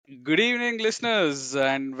Good evening, listeners,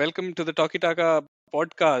 and welcome to the Talkie Taka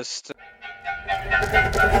podcast.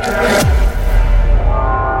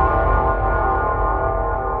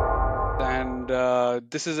 And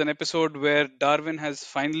this is an episode where Darwin has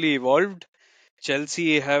finally evolved.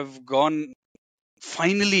 Chelsea have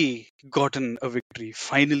finally gotten a victory.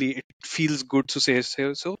 Finally, it feels good to say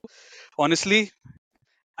so. Honestly,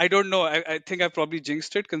 I don't know. I think I probably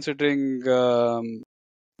jinxed it considering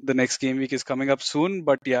the next game week is coming up soon.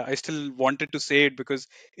 But yeah, I still wanted to say it because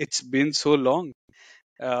it's been so long.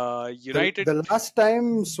 United. The last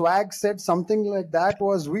time Swag said something like that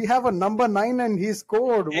was, "We have a number 9 and he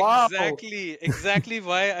scored." Wow. Exactly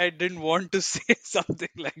why I didn't want to say something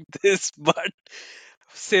like this, but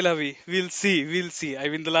c'est la vie. We'll see. I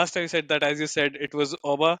mean, the last time I said that, as you said, it was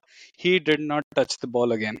Oba. He did not touch the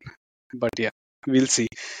ball again. But yeah, we'll see.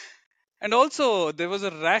 And also, there was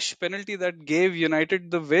a rash penalty that gave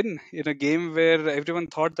United the win in a game where everyone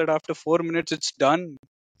thought that after 4 minutes it's done.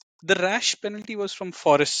 The rash penalty was from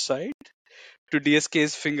Forest side to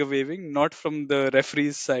DSK's finger waving, not from the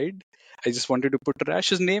referee's side. I just wanted to put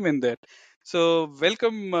Rash's name in there. So,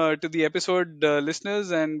 welcome to the episode,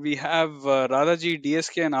 listeners. And we have Radhaji,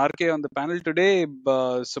 DSK, and RK on the panel today.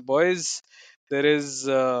 So, boys, there is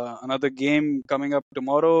another game coming up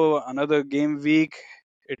tomorrow, another game week.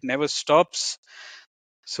 It never stops.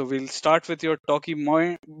 So, we'll start with your talky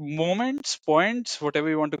moments, points, whatever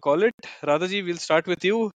you want to call it. Radhaji, we'll start with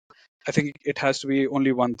you. I think it has to be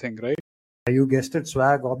only one thing, right? You guessed it,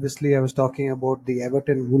 Swag. Obviously, I was talking about the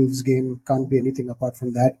Everton Wolves game. Can't be anything apart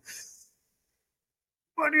from that.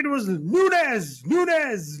 But it was Nunes.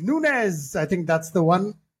 I think that's the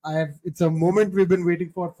one. It's a moment we've been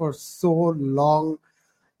waiting for so long.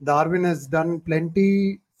 Darwin has done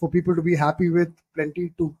plenty for people to be happy with,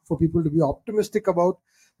 for people to be optimistic about,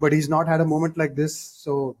 but he's not had a moment like this.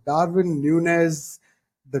 So Darwin Nunes,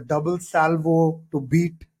 the double salvo to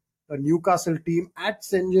beat a Newcastle team at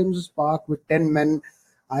St James's Park with 10 men,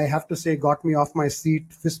 I have to say, got me off my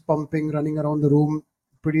seat, fist pumping, running around the room.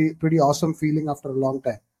 Pretty awesome feeling after a long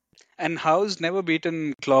time. And Howe's never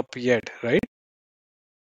beaten Klopp yet, right?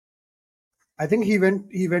 I think he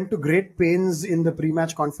went to great pains in the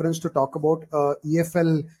pre-match conference to talk about a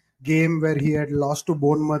EFL game where he had lost to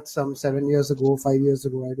Bournemouth some 7 years ago, 5 years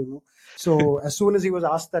ago, I don't know. So as soon as he was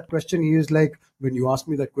asked that question, he was like, "When you ask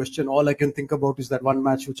me that question, all I can think about is that one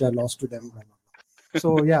match which I lost to them."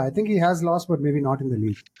 So yeah, I think he has lost, but maybe not in the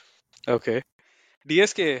league. Okay.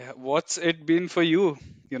 DSK, what's it been for you?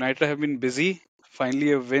 United have been busy.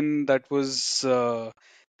 Finally, a win that was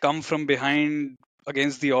come from behind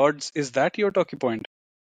against the odds. Is that your talking point?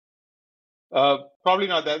 Probably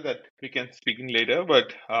not that we can speak in later,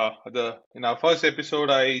 but the in our first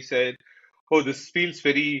episode I said, "Oh, this feels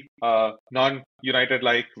very non-United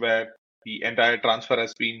like, where the entire transfer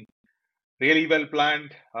has been really well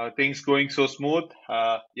planned, things going so smooth."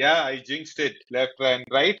 Yeah, I jinxed it left and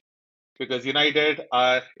right because United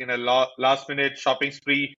are in a last-minute shopping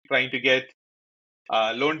spree trying to get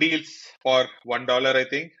loan deals for $1, I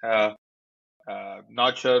think.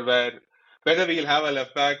 Not sure whether we'll have a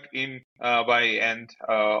left back in by end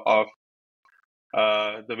of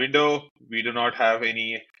the window. We do not have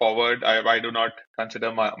any forward. I do not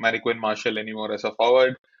consider Mariquin Marshall anymore as a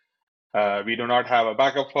forward. We do not have a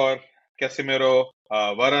backup for Casemiro.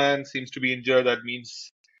 Varane seems to be injured. That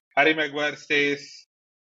means Harry Maguire stays,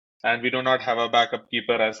 and we do not have a backup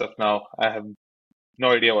keeper as of now. I have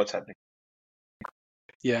no idea what's happening.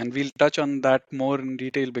 Yeah, and we'll touch on that more in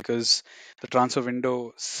detail because the transfer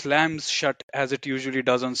window slams shut as it usually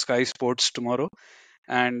does on Sky Sports tomorrow.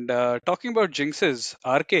 And talking about jinxes,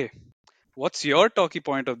 RK, what's your talkie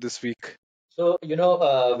point of this week? So,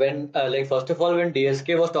 when, like, first of all, when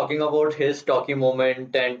DSK was talking about his talking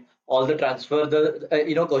moment and all the transfer, the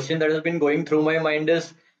question that has been going through my mind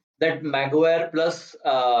is that Maguire plus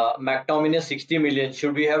McTominay 60 million,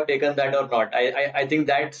 should we have taken that or not? I think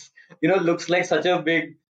that's, looks like such a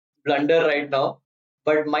big blunder right now.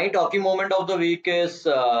 But my talking moment of the week is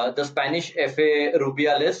the Spanish FA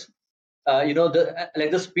Rubiales.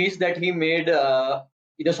 The speech that he made.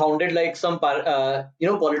 Sounded like some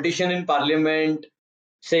politician in parliament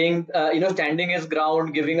saying standing his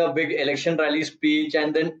ground, giving a big election rally speech,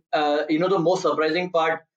 and then the most surprising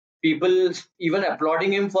part, people even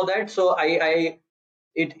applauding him for that. So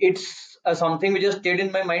it's something which has stayed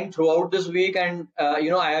in my mind throughout this week, and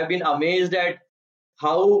I have been amazed at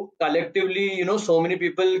how collectively so many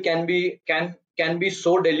people can be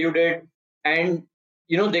so deluded, and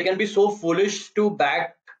they can be so foolish to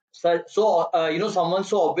back someone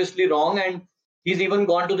so obviously wrong, and he's even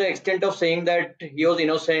gone to the extent of saying that he was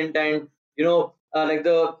innocent, and like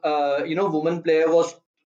the woman player was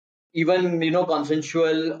even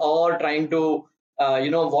consensual or trying to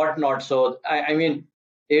whatnot. So I mean,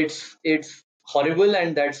 it's horrible,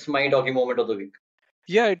 and that's my talking moment of the week.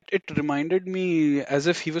 Yeah, it reminded me as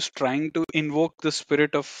if he was trying to invoke the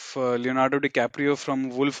spirit of Leonardo DiCaprio from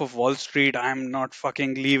Wolf of Wall Street. I'm not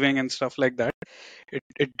fucking leaving and stuff like that.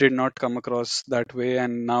 It did not come across that way,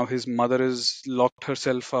 and now his mother has locked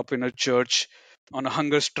herself up in a church on a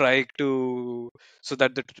hunger strike to so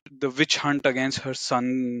that the witch hunt against her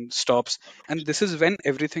son stops. And this is when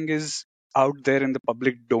everything is out there in the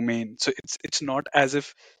public domain. So it's not as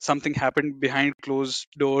if something happened behind closed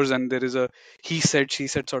doors and there is a he said she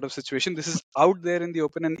said sort of situation. This is out there in the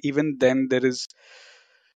open, and even then there is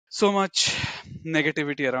so much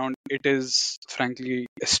negativity around. It is frankly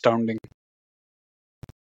astounding.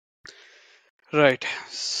 Right.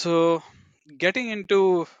 So, getting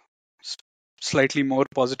into s- slightly more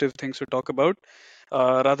positive things to talk about,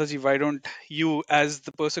 Radhaji, why don't you, as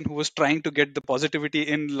the person who was trying to get the positivity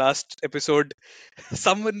in last episode,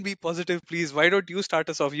 someone be positive, please? Why don't you start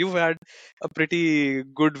us off? You've had a pretty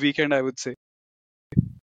good weekend, I would say.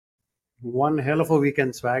 One hell of a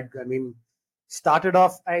weekend, Swag. I mean, started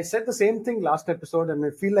off, I said the same thing last episode, and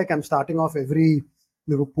I feel like I'm starting off every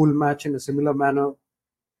Liverpool match in a similar manner.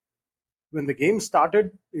 When the game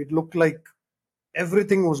started, it looked like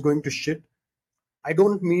everything was going to shit. I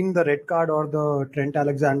don't mean the red card or the Trent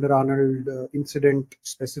Alexander Arnold incident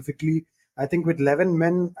specifically. I think with 11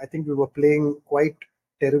 men, I think we were playing quite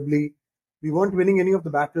terribly. We weren't winning any of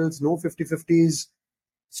the battles, no 50-50s,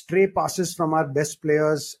 stray passes from our best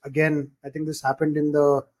players. Again, I think this happened in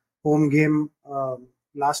the home game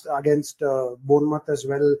last against Bournemouth as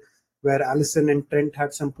well, where Allison and Trent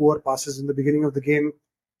had some poor passes in the beginning of the game.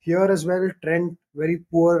 Here as well, Trent very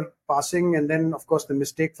poor passing, and then of course the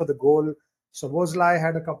mistake for the goal. Szoboszlai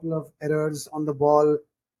had a couple of errors on the ball,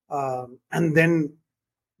 and then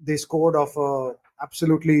they scored off a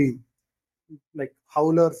absolutely like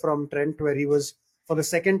howler from Trent, where he was for the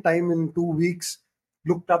second time in 2 weeks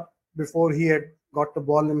looked up before he had got the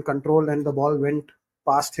ball in control, and the ball went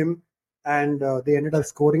past him, and they ended up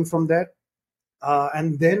scoring from there.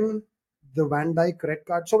 And then the Van Dijk red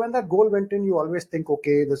card. So when that goal went in, you always think,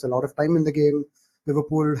 okay, there's a lot of time in the game.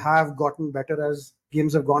 Liverpool have gotten better as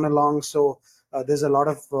games have gone along, so there's a lot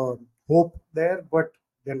of hope there. But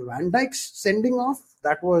then Van Dijk's sending off,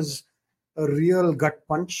 that was a real gut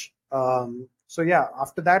punch. So yeah,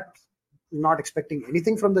 after that, not expecting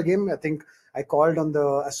anything from the game. I think I called on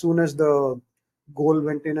the as soon as the goal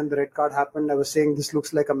went in and the red card happened. I was saying this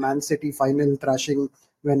looks like a Man City final thrashing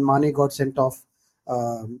when Mane got sent off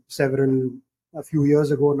several a few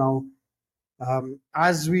years ago now.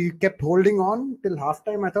 As we kept holding on till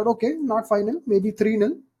halftime, I thought, okay, not final, maybe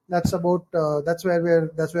 3-0. That's about that's where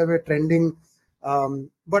we're trending.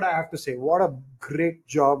 But I have to say, what a great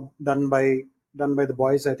job done by the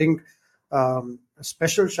boys. I think a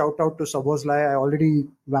special shout out to Szoboszlai. I already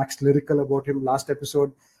waxed lyrical about him last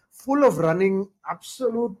episode. Full of running,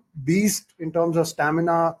 absolute beast in terms of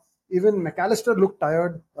stamina. Even McAllister looked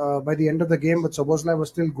tired by the end of the game, but Szoboszlai was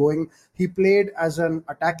still going. He played as an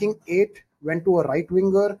attacking eight, went to a right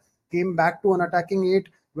winger, came back to an attacking eight,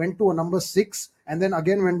 went to a number six, and then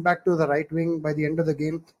again went back to the right wing by the end of the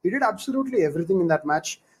game. He did absolutely everything in that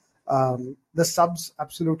match. The subs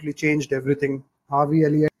absolutely changed everything. Harvey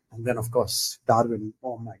Elliott, and then of course Darwin.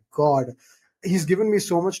 Oh my God, he's given me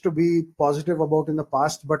so much to be positive about in the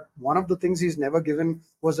past, but one of the things he's never given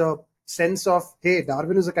was a sense of, hey,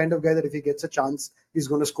 Darwin is the kind of guy that if he gets a chance, he's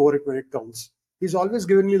going to score it when it counts. He's always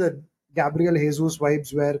given me the Gabriel Jesus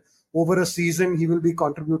vibes where over a season he will be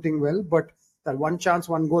contributing well, but that one chance,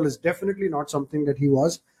 one goal is definitely not something that he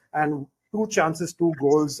was. And two chances, two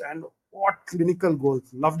goals, and what clinical goals.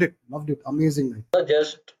 Loved it. Amazing night.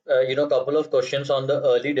 Just couple of questions on the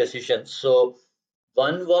early decisions. So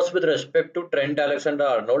one was with respect to Trent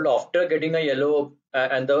Alexander-Arnold after getting a yellow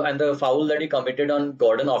and the foul that he committed on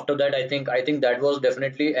Gordon. After that, I think that was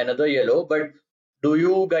definitely another yellow. But do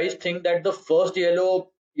you guys think that the first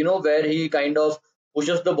yellow, where he kind of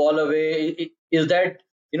pushes the ball away, is that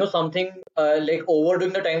something like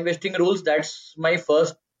overdoing the time wasting rules? That's my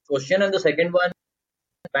first question. And the second one,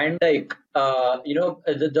 Van Dijk,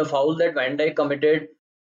 the foul that Van Dijk committed,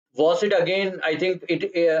 was it again? I think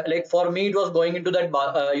it like for me, it was going into that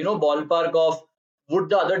ballpark of would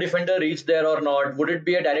the other defender reach there or not? Would it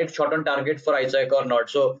be a direct shot on target for Isaac or not?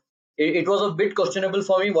 So it was a bit questionable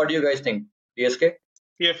for me. What do you guys think, DSK?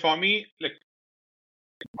 Yeah, for me, like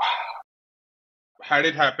had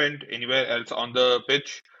it happened anywhere else on the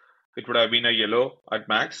pitch, it would have been a yellow at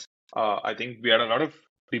max. I think we had a lot of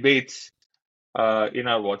debates in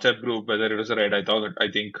our WhatsApp group whether it was a red.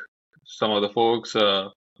 I think some of the folks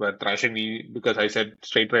were thrashing me because I said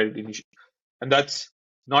straight red initially. And that's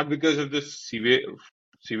not because of the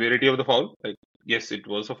severity of the foul. Like, yes, it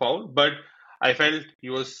was a foul, but I felt he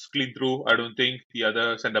was clean through. I don't think the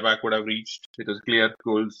other centre back would have reached. It was clear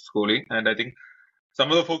goal scoring, and I think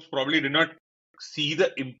some of the folks probably did not see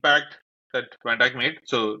the impact that Van Dijk made.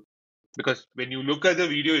 So, because when you look at the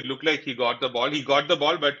video, it looked like he got the ball. He got the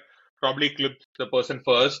ball, but probably clipped the person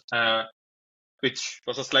first, which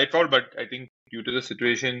was a slight foul. But I think due to the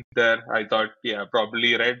situation there, I thought, yeah,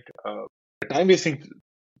 probably red. Time wasting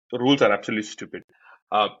rules are absolutely stupid.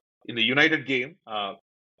 In the United game,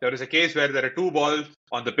 there is a case where there are two balls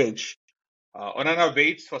on the pitch. Onana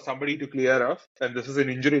waits for somebody to clear off, and this is an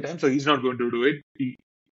injury time, so he's not going to do it.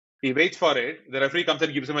 He waits for it. The referee comes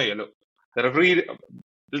and gives him a yellow. The referee,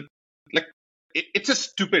 like, it's just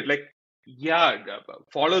stupid. Like, yeah,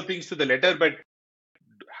 follow things to the letter, but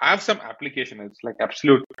have some application. It's like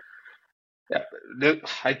absolute. Yeah,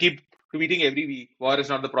 I keep tweeting every week. War is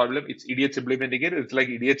not the problem. It's idiots implementing it. It's like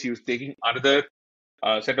idiots taking another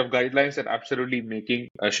set of guidelines and absolutely making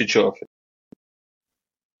a shit show of it.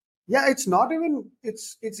 Yeah, it's not even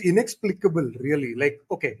it's inexplicable really. Like,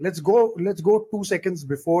 okay, let's go 2 seconds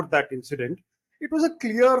before that incident. It was a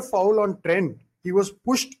clear foul on Trent. He was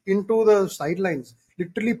pushed into the sidelines,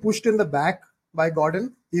 literally pushed in the back by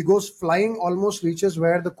Gordon. He goes flying, almost reaches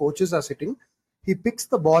where the coaches are sitting. He picks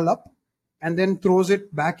the ball up and then throws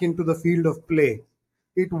it back into the field of play.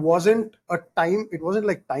 It wasn't like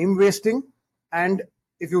time wasting. And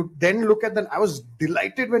if you then look at I was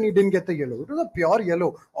delighted when he didn't get the yellow. It was a pure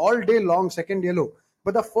yellow all day long, second yellow.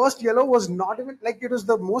 But the first yellow was not even like, it was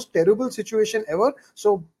the most terrible situation ever.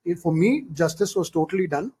 So for me, justice was totally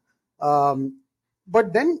done.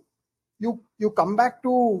 But then you come back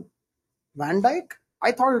to Van Dijk.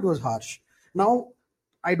 I thought it was harsh. Now,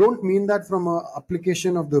 I don't mean that from a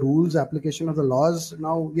application of the rules, application of the laws.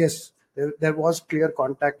 Now, yes, there was clear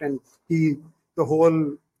contact, and the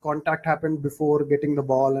whole contact happened before getting the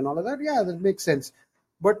ball and all of that. Yeah, that makes sense.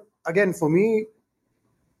 But again, for me,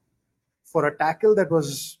 for a tackle that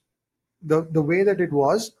was the way that it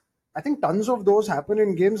was, I think tons of those happen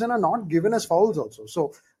in games and are not given as fouls also.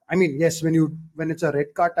 So I mean, yes, when it's a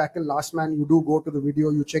red card tackle, last man, you do go to the video,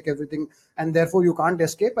 you check everything, and therefore you can't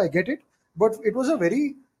escape. I get it, but it was a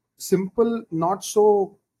very simple, not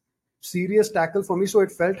so serious tackle for me, so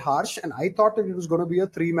it felt harsh, and I thought that it was going to be a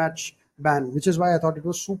 3-match ban, which is why I thought it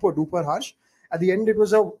was super duper harsh. At the end,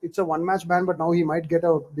 it's a 1-match ban, but now he might get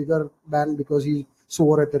a bigger ban because he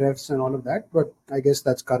swore at the refs and all of that. But I guess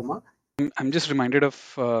that's karma. I'm just reminded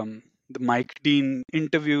of the Mike Dean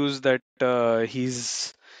interviews that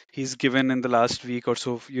he's given in the last week or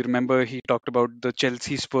so. You remember he talked about the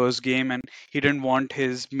Chelsea Spurs game, and he didn't want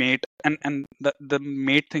his mate, and the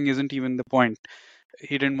mate thing isn't even the point.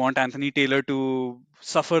 He didn't want Anthony Taylor to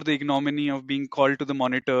suffer the ignominy of being called to the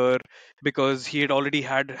monitor because he had already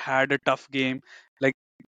had a tough game. Like,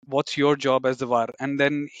 what's your job as the VAR? And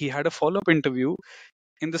then he had a follow-up interview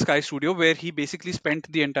in the Sky Studio where he basically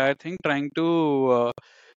spent the entire thing trying to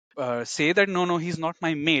say that no, he's not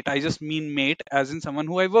my mate. I just mean mate as in someone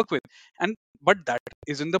who I work with. And but that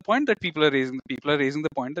isn't the point that people are raising. People are raising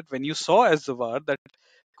the point that when you saw as the VAR that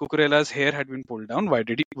Cucurella's hair had been pulled down, why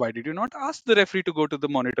did you not ask the referee to go to the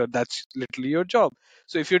monitor? That's literally your job.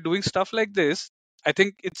 So if you're doing stuff like this, I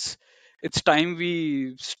think it's time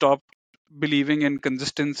we stop believing in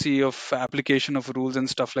consistency of application of rules and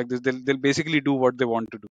stuff like this. They'll basically do what they want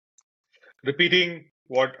to do. Repeating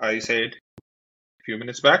what I said a few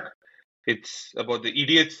minutes back, it's about the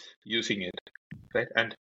idiots using it, right?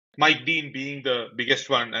 And Mike Dean being the biggest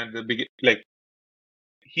one and the big, like,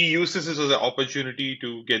 he uses this as an opportunity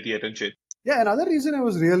to get the attention. Yeah, another reason I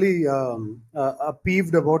was really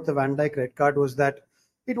peeved about the Van Dijk red card was that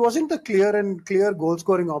it wasn't a clear goal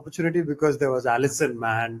scoring opportunity because there was Alisson,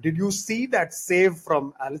 man. Did you see that save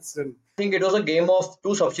from Alisson? I think it was a game of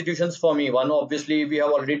two substitutions for me. One, obviously, we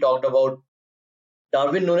have already talked about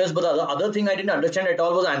Darwin Nunes, but the other thing I didn't understand at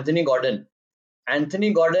all was Anthony Gordon.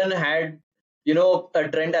 Anthony Gordon had,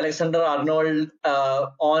 Trent Alexander-Arnold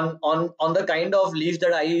on the kind of leash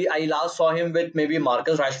that I last saw him with maybe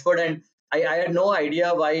Marcus Rashford, and I had no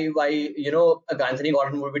idea why Anthony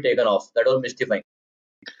Gordon would be taken off. That was mystifying.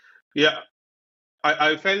 Yeah,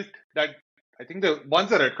 I felt that, I think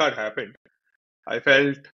once the red card happened, I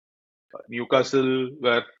felt Newcastle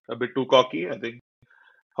were a bit too cocky. I think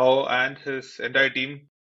Howe and his entire team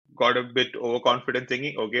got a bit overconfident,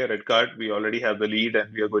 thinking, okay, red card, we already have the lead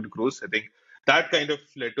and we are going to cruise. I think that kind of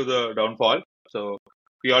led to the downfall. So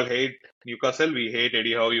we all hate Newcastle. We hate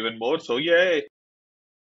Eddie Howe even more. So yeah.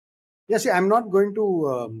 Yeah, see, I'm not going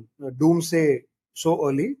to doomsay so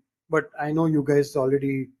early, but I know you guys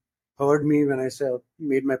already heard me when I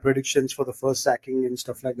made my predictions for the first sacking and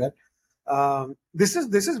stuff like that. This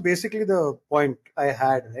is basically the point I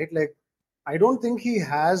had, right? Like, I don't think he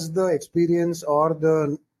has the experience or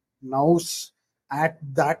the nous at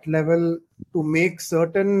that level to make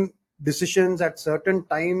certain decisions at certain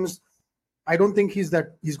times. I don't think he's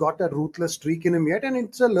got a ruthless streak in him yet, and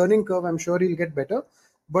it's a learning curve. I'm sure he'll get better,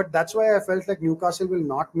 but that's why I felt like Newcastle will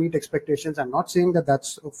not meet expectations. I'm not saying that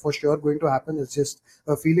that's for sure going to happen. It's just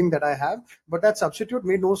a feeling that I have. But that substitute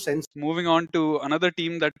made no sense. Moving on to another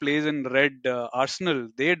team that plays in red, Arsenal.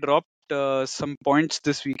 They dropped some points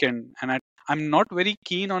this weekend, and I'm not very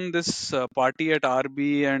keen on this party at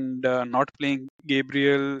RB and not playing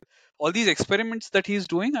Gabriel. All these experiments that he's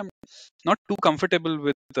doing, I'm not too comfortable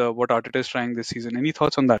with what Arteta is trying this season. Any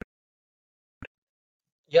thoughts on that?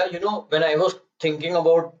 Yeah, when I was thinking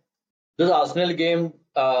about this Arsenal game,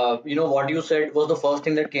 what you said was the first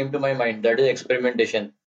thing that came to my mind. That is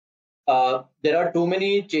experimentation. There are too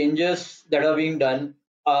many changes that are being done.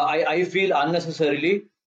 I feel unnecessarily.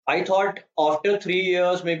 I thought after 3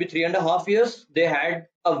 years, maybe 3.5 years, they had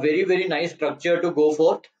a very, very nice structure to go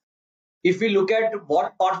forth. If we look at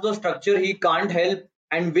what parts of the structure he can't help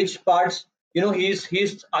and which parts,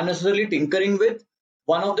 he's unnecessarily tinkering with,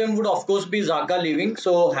 one of them would of course be Zaka leaving.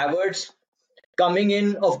 So Havertz coming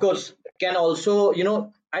in, of course, can also,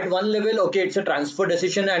 at one level, okay, it's a transfer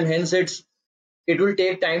decision and hence it will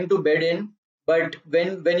take time to bed in. But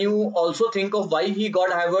when you also think of why he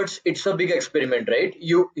got Havertz, it's a big experiment, right?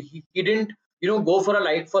 He didn't go for a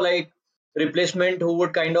like for like replacement who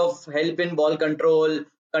would kind of help in ball control,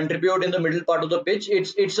 contribute in the middle part of the pitch.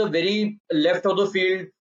 It's a very left of the field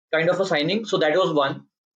kind of a signing. So that was one.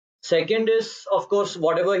 Second is, of course,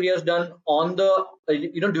 whatever he has done on the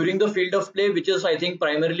during the field of play, which is I think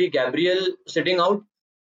primarily Gabriel sitting out.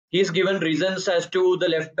 He's given reasons as to the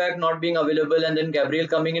left back not being available and then Gabriel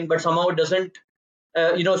coming in, but somehow it doesn't.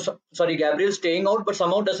 Sorry, Gabriel staying out, but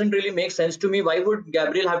somehow doesn't really make sense to me. Why would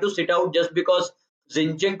Gabriel have to sit out just because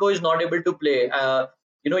Zinchenko is not able to play?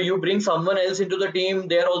 You bring someone else into the team;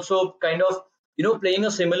 they're also kind of playing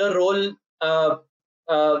a similar role. Uh,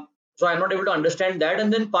 so I'm not able to understand that.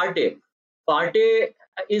 And then Partey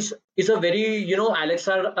is a very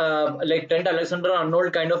Alexander like Trent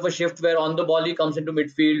Alexander-Arnold kind of a shift where on the ball he comes into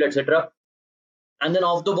midfield, etc. And then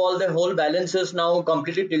off the ball, the whole balance is now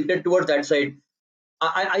completely tilted towards that side.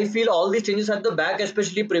 I feel all these changes at the back,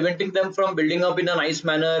 especially preventing them from building up in a nice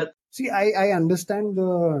manner. See, I understand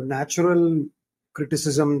the natural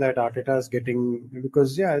criticism that Arteta is getting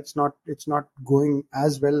because yeah, it's not going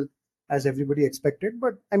as well as everybody expected.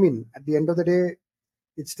 But I mean, at the end of the day,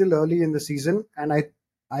 it's still early in the season, and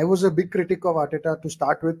I was a big critic of Arteta to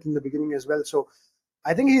start with in the beginning as well. So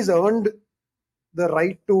I think he's earned the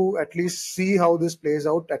right to at least see how this plays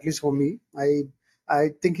out. At least for me, I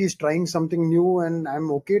think he's trying something new, and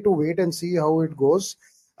I'm okay to wait and see how it goes.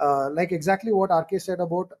 Like exactly what RK said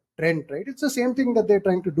about Trent, right? It's the same thing that they're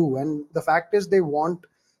trying to do, and the fact is they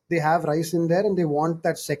have Rice in there, and they want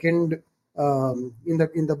that second in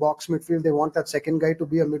the box midfield. They want that second guy to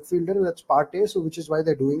be a midfielder. That's Partey, so which is why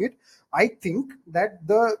they're doing it. I think that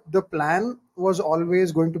the plan was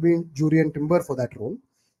always going to be Julian Timber for that role,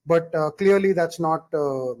 but clearly that's not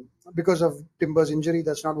because of Timber's injury.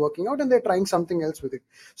 That's not working out, and they're trying something else with it.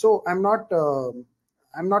 So I'm not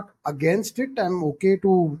against it. I'm okay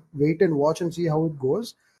to wait and watch and see how it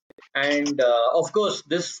goes. And of course,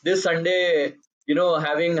 this Sunday,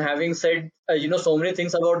 having said so many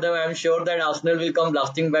things about them, I'm sure that Arsenal will come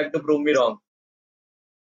blasting back to prove me wrong.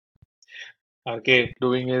 Okay,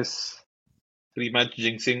 doing his pre-match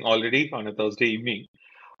jinxing already on a Thursday evening.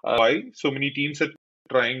 Why so many teams are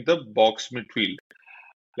trying the box midfield?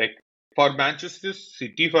 Like for Manchester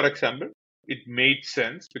City, for example, it made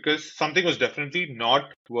sense because something was definitely not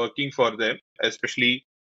working for them, especially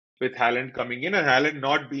with Haaland coming in and Haaland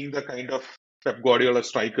not being the kind of Pep Guardiola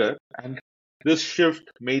striker. And this shift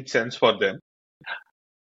made sense for them.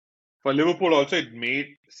 For Liverpool also, it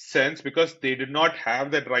made sense because they did not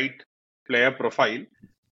have that right player profile.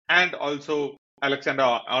 And also, Alexander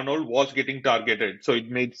Arnold was getting targeted. So it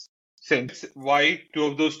made sense why two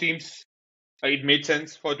of those teams, it made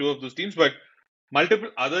sense for two of those teams. But multiple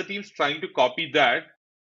other teams trying to copy that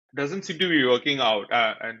doesn't seem to be working out.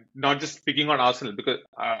 And not just picking on Arsenal, because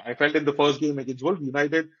I felt in the first game against Wolves,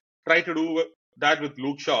 United tried to do that with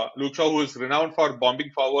Luke Shaw. Luke Shaw, who is renowned for bombing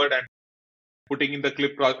forward and putting in the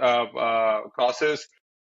crosses,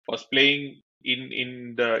 was playing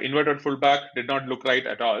in the inverted fullback, did not look right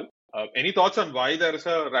at all. Any thoughts on why there is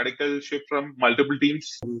a radical shift from multiple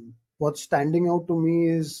teams? What's standing out to me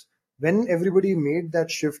is when everybody made that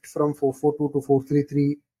shift from 4-4-2 to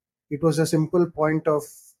 4-3-3. it was a simple point of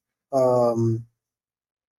um,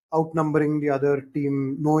 outnumbering the other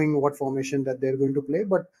team, knowing what formation that they're going to play,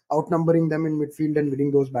 but outnumbering them in midfield and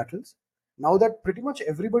winning those battles. Now that pretty much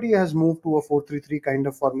everybody has moved to a 4-3-3 kind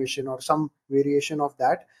of formation or some variation of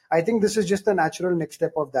that, I think this is just the natural next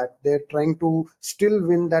step of that. They're trying to still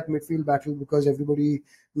win that midfield battle because everybody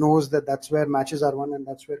knows that that's where matches are won and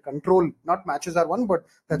that's where control, not matches are won, but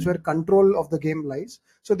that's where control of the game lies.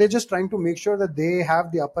 So they're just trying to make sure that they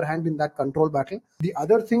have the upper hand in that control battle. The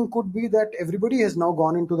other thing could be that everybody has now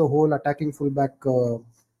gone into the whole attacking fullback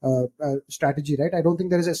strategy, right? I don't think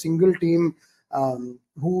there is a single team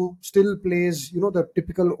who still plays, the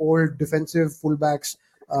typical old defensive fullbacks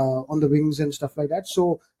on the wings and stuff like that.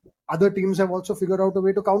 So other teams have also figured out a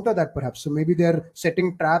way to counter that, perhaps. So maybe they're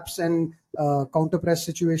setting traps and counter press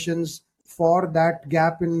situations for that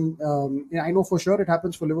gap in. I know for sure it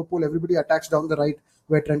happens for Liverpool. Everybody attacks down the right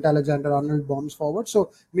where Trent Alexander-Arnold bombs forward.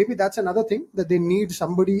 So maybe that's another thing, that they need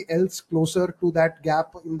somebody else closer to that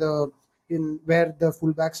gap in where the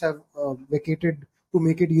fullbacks have vacated to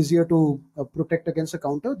make it easier to protect against a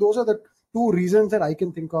counter. Those are the two reasons that I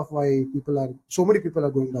can think of why so many people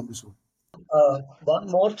are going down this route. One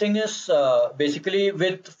more thing is basically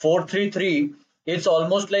with 4-3-3, it's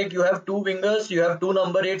almost like you have two wingers, you have two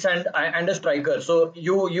number eights and a striker. So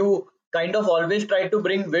you kind of always try to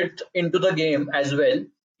bring width into the game as well.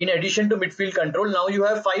 In addition to midfield control, now you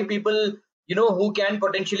have five people, who can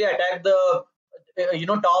potentially attack the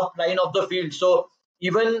top line of the field. So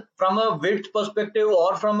even from a width perspective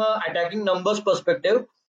or from a attacking numbers perspective,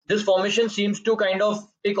 this formation seems to kind of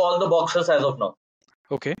tick all the boxes as of now.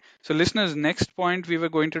 Okay, so listeners, next point we were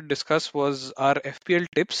going to discuss was our FPL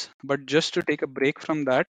tips. But just to take a break from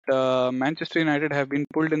that, Manchester United have been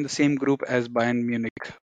pulled in the same group as Bayern Munich.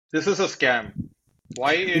 This is a scam.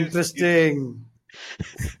 Why is Interesting.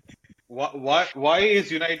 why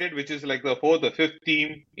is United, which is like the fourth or fifth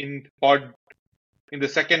team in the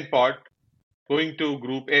second pod, going to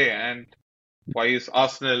Group A, and why is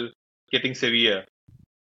Arsenal getting Sevilla?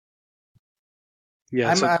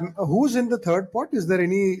 Yeah, so Who's in the third pot? Is there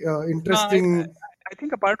any interesting? I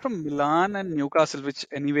think apart from Milan and Newcastle, which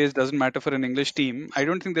anyways doesn't matter for an English team, I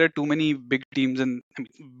don't think there are too many big teams in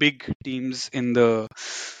the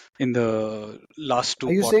last two.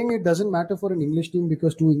 Are you saying it doesn't matter for an English team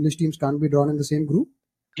because two English teams can't be drawn in the same group?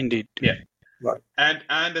 Indeed. Yeah. Right.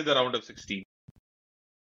 And in the round of 16.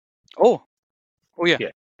 Oh yeah.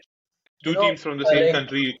 Yeah. Two teams from the same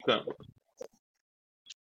country.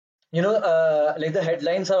 Like the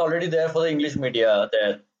headlines are already there for the English media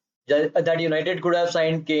there. That United could have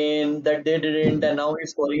signed Kane, that they didn't, and now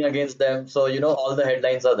he's scoring against them. So all the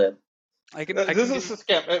headlines are there. This is a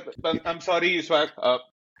scam. I'm sorry, Swag.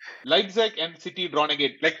 Leipzig and City drawn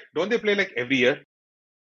again. Like, don't they play like every year?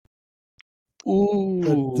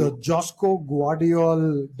 Ooh. The Josco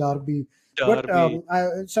Guardiola derby. But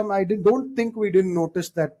don't think we didn't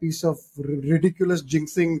notice that piece of ridiculous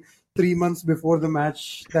jinxing 3 months before the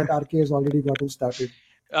match that RK has already gotten started.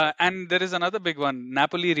 And there is another big one,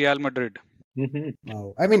 Napoli Real Madrid.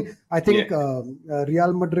 Wow. I mean, I think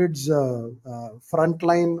Real Madrid's front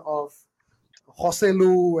line of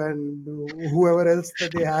Joselu and whoever else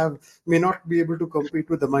that they have may not be able to compete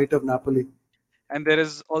with the might of Napoli. And there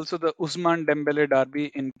is also the Ousmane Dembele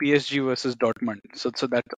derby in PSG versus Dortmund. So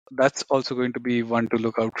that's also going to be one to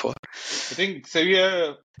look out for. I think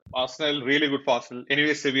Sevilla, Arsenal, really good for Arsenal.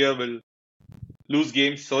 Anyway, Sevilla will lose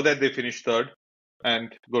games so that they finish third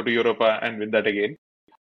and go to Europa and win that again.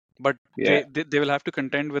 But they will have to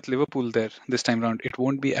contend with Liverpool there this time around. It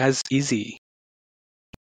won't be as easy.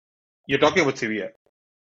 You're talking about Sevilla.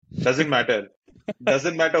 Doesn't matter.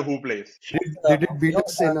 Doesn't matter who plays. They did beat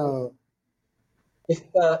us in a...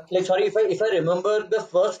 If I remember the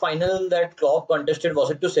first final that Klopp contested, was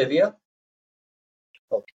it to Sevilla?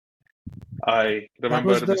 Okay. I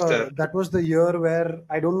remember that was the year where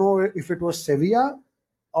I don't know if it was Sevilla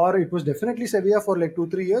or it was definitely Sevilla for like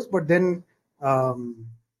 2-3 years, but then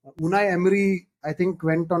Unai Emery I think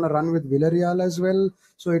went on a run with Villarreal as well.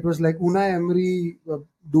 So it was like Unai Emery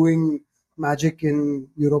doing magic in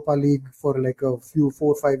Europa League for like a few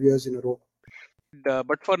 4 or 5 years in a row.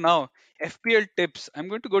 But for now, FPL tips. I'm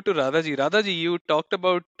going to go to Radhaji. Radhaji, you talked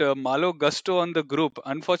about Malo Gusto on the group.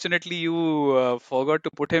 Unfortunately, you forgot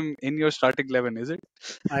to put him in your starting 11, is it?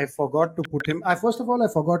 I forgot to put him. First of all, I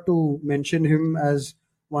forgot to mention him as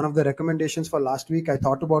one of the recommendations for last week. I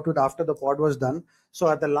thought about it after the pod was done. So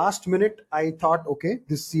at the last minute, I thought, okay,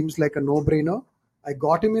 this seems like a no-brainer. I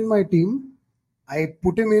got him in my team. I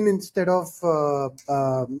put him in instead of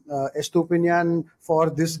Estupinian for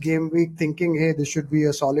this game week, thinking, hey, this should be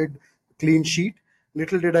a solid clean sheet.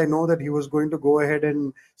 Little did I know that he was going to go ahead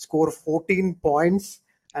and score 14 points.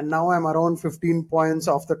 And now I'm around 15 points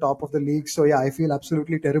off the top of the league. So yeah, I feel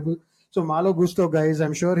absolutely terrible. So Malo Gusto, guys,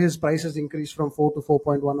 I'm sure his price has increased from 4 to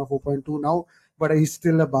 4.1 or 4.2 now, but he's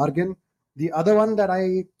still a bargain. The other one that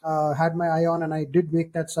I had my eye on and I did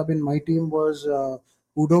make that sub in my team was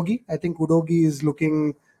Udogi. I think Udogi is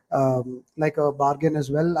looking like a bargain as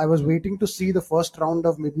well. I was waiting to see the first round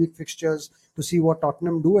of midweek fixtures to see what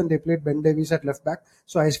Tottenham do, and they played Ben Davies at left back.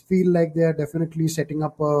 So I feel like they are definitely setting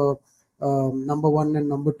up a number one and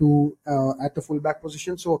number two at the fullback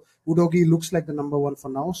position. So Udogi looks like the number one for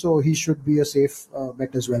now. So he should be a safe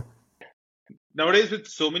bet as well. Nowadays, with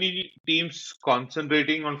so many teams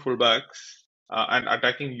concentrating on fullbacks and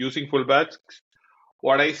attacking using fullbacks,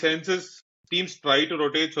 what I sense is teams try to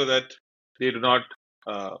rotate so that they do not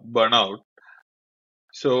burn out.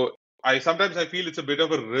 So I feel it's a bit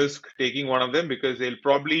of a risk taking one of them because they'll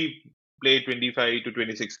probably play 25 to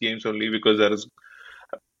 26 games only because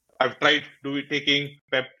I've tried taking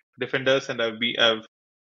Pep defenders and I've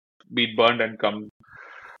been burned and come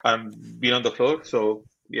and been on the floor. So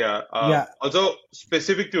yeah. Yeah, Also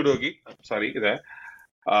specific to Dogi, sorry there.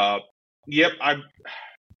 Uh, yep, I'm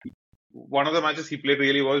one of the matches he played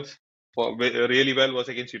really well was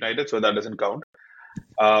against United, so that doesn't count.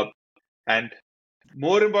 And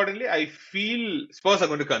more importantly, I feel Spurs are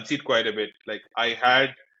going to concede quite a bit. Like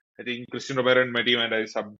I think Christian Romero in my team and I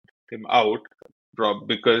subbed him out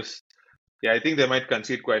because I think they might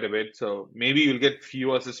concede quite a bit. So maybe you'll get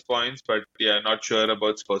few assist points, but yeah, not sure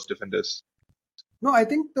about Spurs defenders. no, I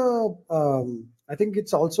think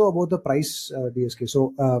it's also about the price, DSK.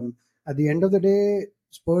 So at the end of the day,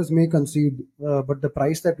 Spurs may concede, but the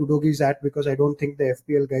price that Udogi is at, because I don't think the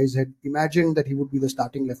FPL guys had imagined that he would be the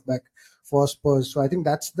starting left back for Spurs. So I think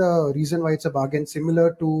that's the reason why it's a bargain,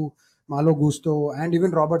 similar to Malo Gusto and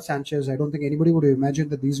even Robert Sanchez. I don't think anybody would have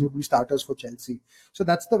imagined that these would be starters for Chelsea. So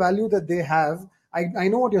that's the value that they have. I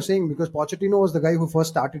know what you're saying, because Pochettino was the guy who first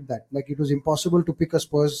started that. Like, it was impossible to pick a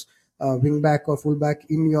Spurs wing back or full back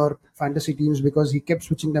in your fantasy teams because he kept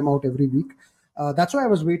switching them out every week. That's why I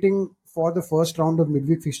was waiting for the first round of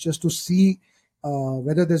midweek fixtures to see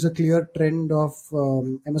whether there's a clear trend of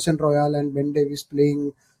Emerson Royal and Ben Davies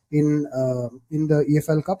playing in the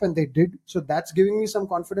EFL Cup, and they did. So that's giving me some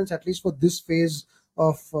confidence, at least for this phase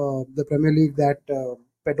of the Premier League, that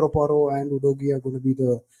Pedro Porro and Udogi are going to be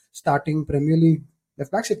the starting Premier League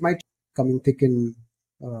left backs. It might coming thick in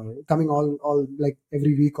coming all like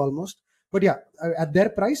every week almost. But yeah, at their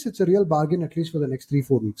price, it's a real bargain, at least for the next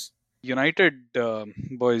 3-4 weeks. United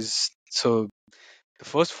boys. So the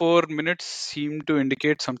first 4 minutes seemed to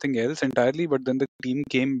indicate something else entirely, but then the team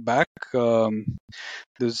came back.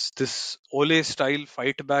 There's this Ole style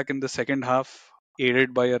fight back in the second half,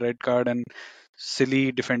 aided by a red card and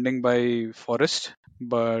silly defending by Forest.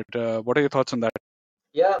 But what are your thoughts on that?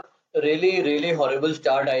 Yeah, really, really horrible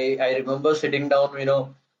start. I remember sitting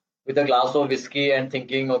down, with a glass of whiskey and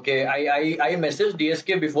thinking, okay, I messaged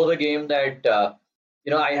DSK before the game that,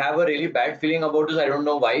 I have a really bad feeling about this. I don't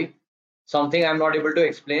know why. Something I'm not able to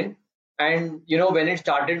explain. And, when it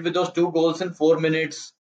started with those two goals in 4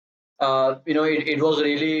 minutes, it was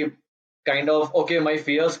really kind of, okay, my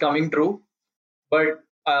fears coming true. But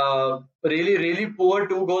really, really poor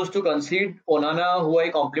two goals to concede. Onana, who I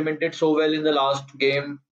complimented so well in the last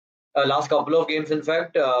game, last couple of games, in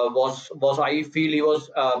fact, was I feel he was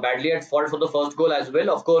badly at fault for the first goal as well.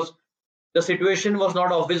 Of course, the situation was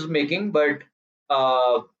not of his making, but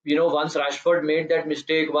once Rashford made that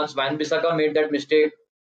mistake, once Van Bissaka made that mistake,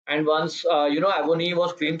 and once Avoni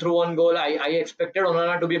was clean through one goal, I expected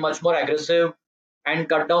Onana to be much more aggressive and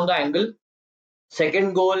cut down the angle.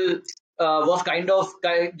 Second goal was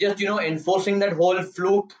just enforcing that whole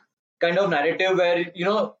fluke kind of narrative where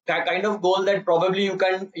that kind of goal that probably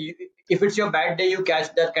if it's your bad day you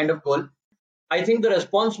catch that kind of goal. I think the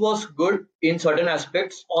response was good in certain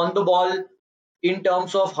aspects on the ball, in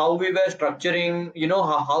terms of how we were structuring,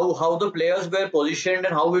 how the players were positioned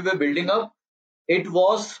and how we were building up. It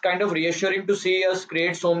was kind of reassuring to see us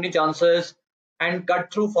create so many chances and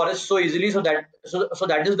cut through Forest so easily. So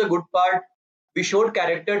that is the good part. We showed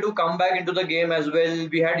character to come back into the game as well.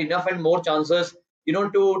 We had enough and more chances,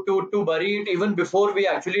 to bury it even before we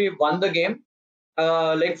actually won the game.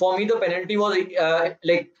 Like for me, the penalty was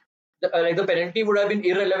like the penalty would have been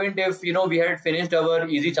irrelevant if we had finished our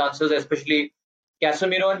easy chances, especially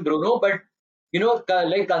Casemiro and Bruno. But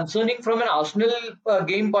like concerning from an Arsenal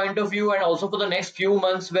game point of view, and also for the next few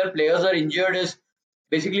months where players are injured, is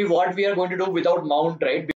basically what we are going to do without Mount,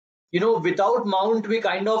 right? Without Mount, we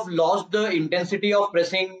kind of lost the intensity of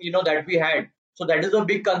pressing, that we had. So that is a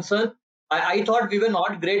big concern. I thought we were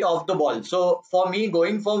not great off the ball. So for me,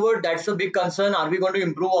 going forward, that's a big concern. Are we going to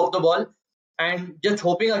improve off the ball? And just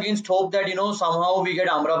hoping against hope that somehow we get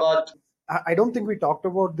Amrabat. I don't think we talked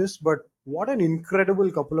about this, but what an incredible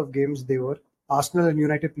couple of games they were. Arsenal and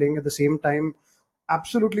United playing at the same time.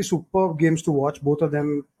 Absolutely superb games to watch, both of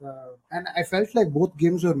them. And I felt like both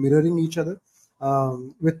games were mirroring each other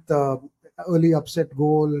with early upset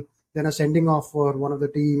goal, then a sending off for one of the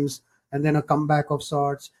teams, and then a comeback of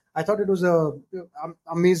sorts. I thought it was a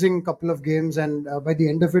amazing couple of games, and by the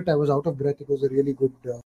end of it, I was out of breath. It was a really good.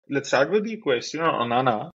 Let's start with the question on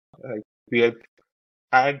Onana. We have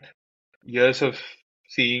had years of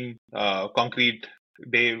seeing concrete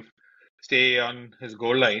Dave stay on his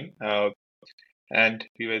goal line. And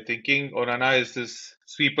we were thinking Onana is this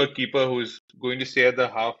sweeper keeper who's going to stay at the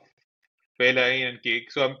halfway line and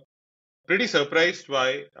kick. So I'm pretty surprised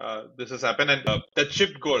why this has happened. And that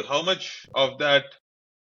chipped goal, how much of that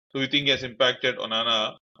do you think has impacted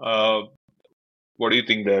Onana? What do you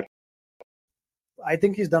think there? I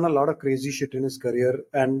think he's done a lot of crazy shit in his career,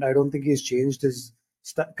 and I don't think he's changed his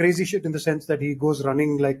crazy shit in the sense that he goes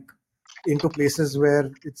running like into places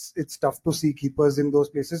where it's tough to see keepers in those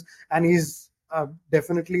places, and he's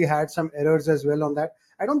definitely had some errors as well on that.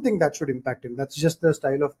 I don't think that should impact him. That's just the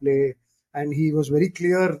style of play, and he was very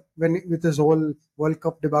clear when with his whole World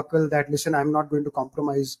Cup debacle that listen, I'm not going to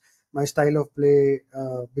compromise my style of play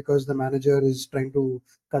because the manager is trying to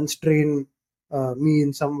constrain me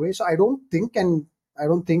in some way. So I don't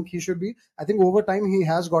think he should be. I think over time he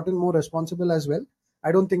has gotten more responsible as well.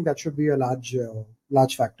 I don't think that should be a large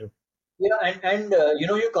factor. Yeah, and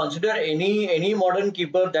you consider any modern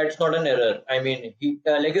keeper, that's not an error. I mean, he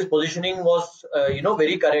like his positioning was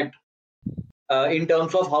very correct in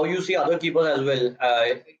terms of how you see other keepers as well.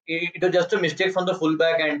 It was just a mistake from the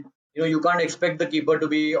fullback, and you can't expect the keeper to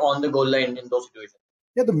be on the goal line in those situations.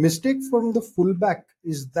 Yeah, the mistake from the fullback,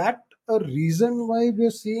 is that a reason why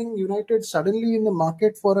we're seeing United suddenly in the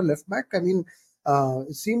market for a left back? I mean,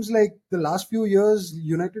 it seems like the last few years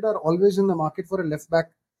United are always in the market for a left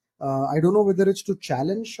back. I don't know whether it's to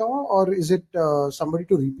challenge Shaw or is it somebody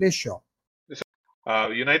to replace Shaw.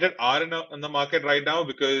 United are in the market right now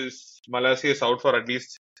because Malacia is out for at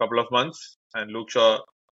least a couple of months and Luke Shaw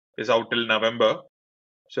is out till November.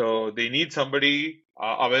 So they need somebody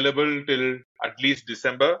available till at least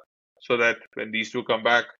December, so that when these two come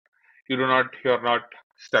back, you're not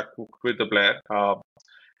stuck with the player.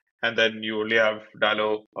 And then you only have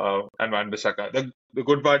Dallo and Van Bissaka. The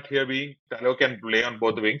good part here being Dallo can play on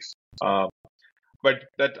both the wings. But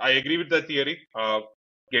that I agree with that theory.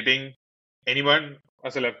 Getting anyone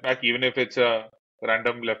as a left back, even if it's a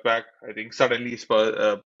random left back, I think suddenly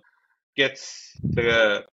gets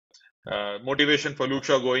the motivation for Luke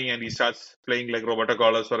Shaw going, and he starts playing like Roberto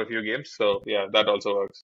Carlos for a few games. So yeah, that also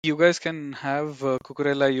works. You guys can have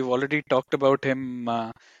Cucurella. You've already talked about him.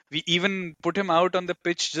 We even put him out on the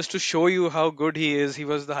pitch just to show you how good he is. He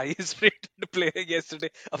was the highest rated player yesterday.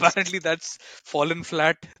 Apparently, that's fallen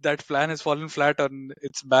flat. That plan has fallen flat on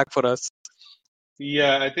its back for us.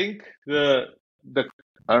 Yeah, I think the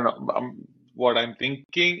I don't know. What I'm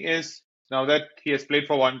thinking is now that he has played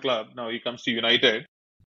for one club, now he comes to United.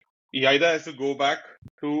 He either has to go back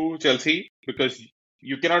to Chelsea because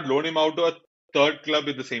you cannot loan him out to a third club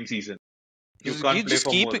in the same season. You You can't play just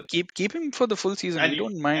for more. keep him for the full season. And We you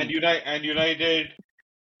don't mind. and United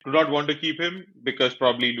do not want to keep him because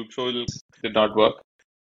probably Luke Shaw did not work.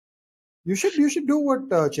 You should do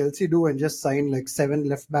what Chelsea do and just sign like 7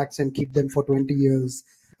 left backs and keep them for 20 years.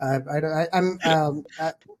 I'm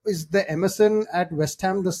is the Emerson at West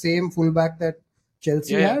Ham the same fullback that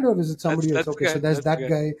Chelsea Yeah, yeah. had, or is it somebody else? That's the Okay, so guy. there's That's the that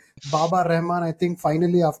guy. guy, Baba Rahman. I think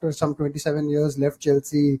finally after some 27 years left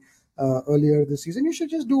Chelsea earlier this season. You should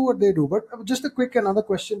just do what they do. But just a quick another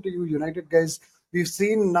question to you, United guys. We've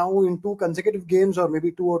seen now in 2 consecutive games, or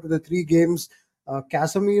maybe 2 out of the 3 games,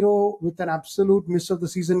 Casemiro with an absolute miss of the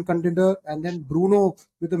season contender, and then Bruno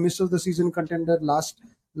with a miss of the season contender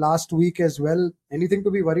last week as well. Anything to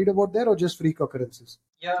be worried about there, or just freak occurrences?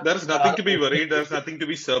 Yeah, There is nothing to be worried. There is nothing to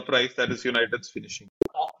be surprised. That is United's finishing.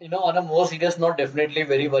 on a more serious note, definitely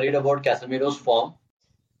very worried about Casemiro's form.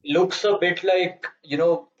 Looks a bit like,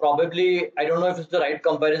 probably, I don't know if it's the right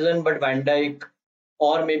comparison, but Van Dijk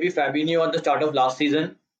or maybe Fabinho at the start of last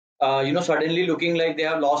season. Suddenly looking like they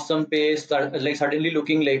have lost some pace, like suddenly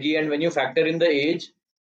looking leggy. And when you factor in the age,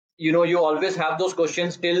 you always have those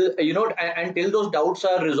questions till, until those doubts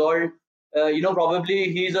are resolved.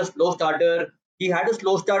 Probably he's a slow starter. He had a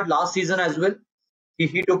slow start last season as well.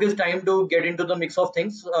 He took his time to get into the mix of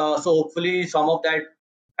things. So hopefully some of that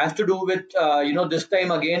has to do with this time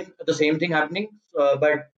again the same thing happening.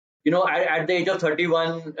 But At the age of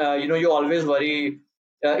 31, you always worry,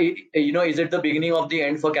 is it the beginning of the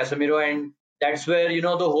end for Casemiro? And that's where, the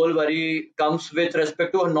whole worry comes with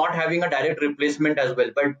respect to not having a direct replacement as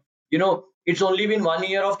well. But, it's only been 1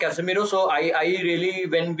 year of Casemiro. So I really,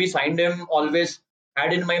 when we signed him, always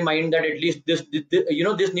had in my mind that at least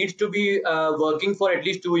this needs to be working for at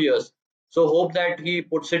least 2 years. So hope that he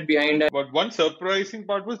puts it behind. But one surprising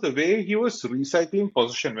part was the way he was recycling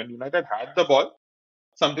possession when United had the ball,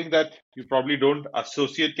 something that you probably don't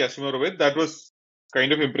associate Casemiro with. That was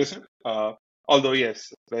kind of impressive. Although,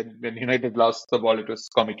 yes, when United lost the ball, it was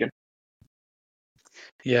comical.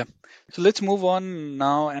 Yeah. So let's move on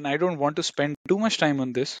now. And I don't want to spend too much time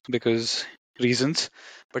on this because reasons.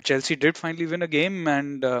 But Chelsea did finally win a game,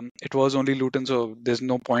 and it was only Luton, so there's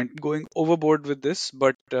no point going overboard with this.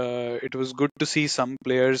 But it was good to see some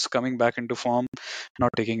players coming back into form,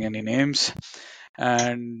 not taking any names.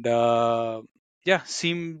 And yeah,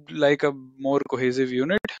 seemed like a more cohesive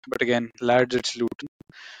unit. But again, lads, it's Luton.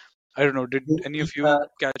 I don't know. Did any of you Uh,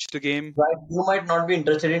 catch the game? Right, you might not be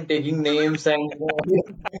interested in taking names and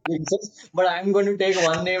but I'm going to take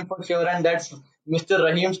one name for sure, and that's Mr.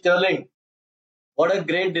 Raheem Sterling. What a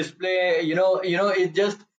great display! It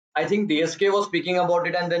just, I think DSK was speaking about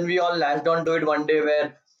it, and then we all latched on to it one day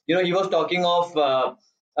where he was talking of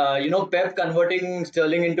Pep converting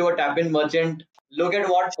Sterling into a tap-in merchant. Look at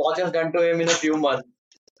what Poch has done to him in a few months.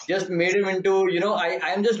 Just made him into, I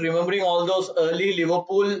am just remembering all those early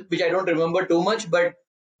Liverpool, which I don't remember too much, but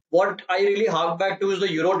what I really hark back to is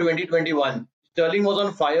the Euro 2021. Sterling was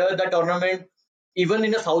on fire that tournament. Even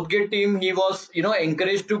in a Southgate team, he was,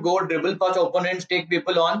 encouraged to go dribble past opponents, take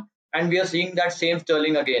people on, and we are seeing that same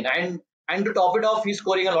Sterling again. And to top it off, he's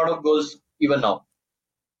scoring a lot of goals even now.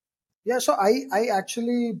 Yeah, so I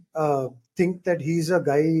actually think that he's a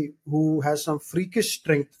guy who has some freakish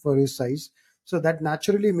strength for his size. So that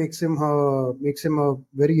naturally makes him a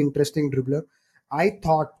very interesting dribbler. I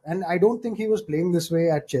thought, and I don't think he was playing this way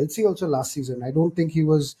at Chelsea also last season. I don't think he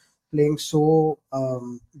was playing so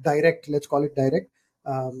direct. Let's call it direct.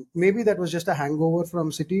 Maybe that was just a hangover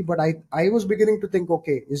from City, but I was beginning to think,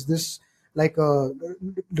 okay, is this like a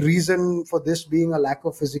reason for this being a lack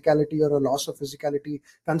of physicality or a loss of physicality,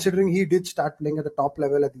 considering he did start playing at the top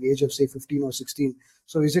level at the age of say 15 or 16?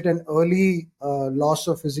 So is it an early loss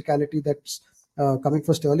of physicality that's coming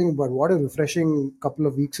for Sterling? But what a refreshing couple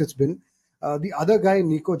of weeks it's been. The other guy,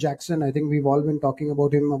 Nico Jackson, I think we've all been talking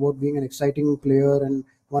about him, about being an exciting player, and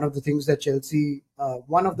one of the things that Chelsea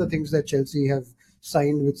have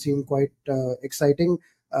signed, which seemed quite exciting.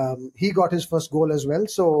 He got his first goal as well.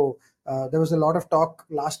 So there was a lot of talk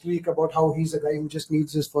last week about how he's a guy who just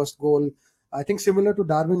needs his first goal. I think similar to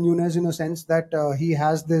Darwin Núñez in a sense that he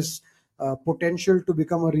has this potential to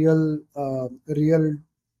become a real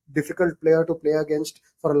difficult player to play against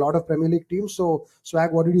for a lot of Premier League teams. So,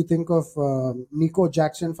 Swag, what did you think of Nico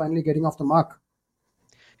Jackson finally getting off the mark?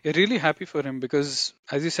 You're really happy for him because,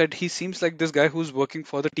 as you said, he seems like this guy who's working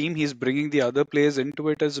for the team. He's bringing the other players into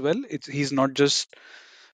it as well. He's not just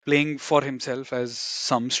playing for himself as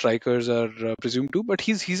some strikers are presumed to, but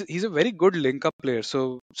he's a very good link-up player.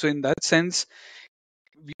 So in that sense,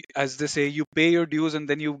 as they say, you pay your dues and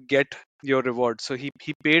then you get your reward. So he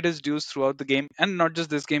paid his dues throughout the game, and not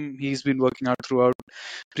just this game. He's been working out throughout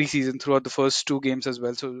preseason, throughout the first two games as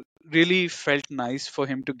well. So really felt nice for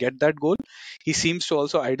him to get that goal. He seems to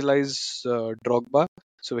also idolize Drogba,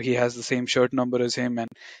 so he has the same shirt number as him. And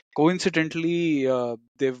coincidentally,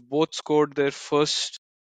 they've both scored their first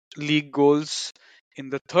league goals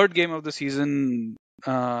in the third game of the season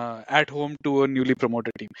at home to a newly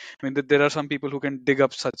promoted team. I mean, there are some people who can dig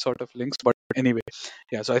up such sort of links, but anyway,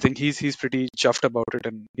 yeah. So I think he's pretty chuffed about it,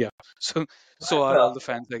 and yeah. So so But are all the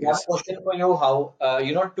fans, I one guess. question for you: how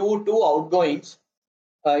two outgoings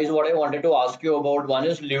is what I wanted to ask you about. One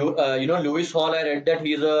is Lewis Hall. I read that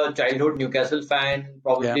he's a childhood Newcastle fan, Yeah.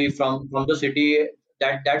 probably from the city.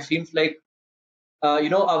 That seems like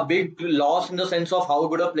a big loss in the sense of how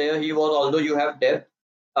good a player he was. Although you have depth,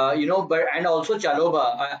 but and also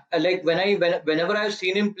Chaloba. Like whenever I've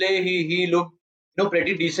seen him play, he looked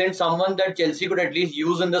pretty decent. Someone that Chelsea could at least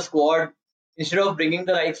use in the squad instead of bringing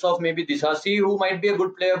the likes of maybe Disasi, who might be a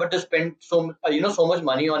good player, but they spent so much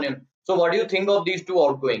money on him. So what do you think of these two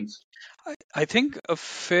outgoings? I think a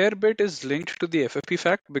fair bit is linked to the FFP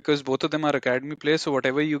fact because both of them are academy players. So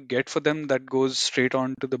whatever you get for them, that goes straight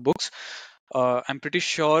on to the books. I'm pretty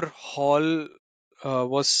sure Hall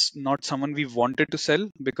was not someone we wanted to sell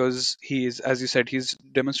because he is, as you said, he's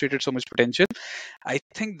demonstrated so much potential. I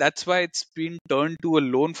think that's why it's been turned to a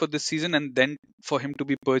loan for this season and then for him to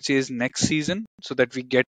be purchased next season so that we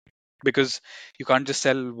get because you can't just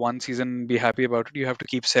sell one season and be happy about it. You have to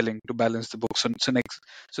keep selling to balance the books.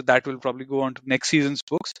 So that will probably go on to next season's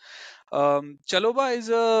books. Chaloba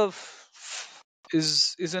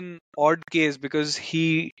is an odd case because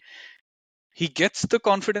he gets the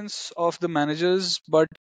confidence of the managers, but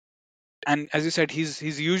and as you said,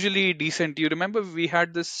 he's usually decent. You remember we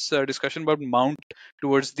had this discussion about Mount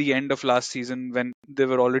towards the end of last season when there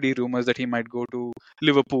were already rumors that he might go to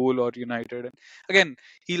Liverpool or United. And again,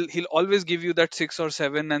 he'll always give you that 6 or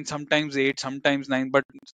 7, and sometimes 8, sometimes 9, but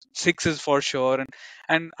 6 is for sure.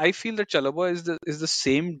 And I feel that Chalobah is the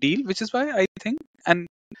same deal, which is why I think, and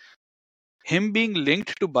him being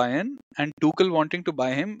linked to Bayern and Tuchel wanting to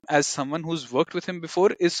buy him as someone who's worked with him before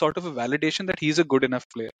is sort of a validation that he's a good enough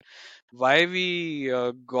player. Why we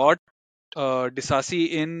got Disasi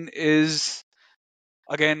in is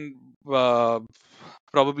again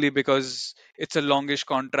probably because it's a longish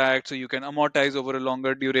contract, so you can amortize over a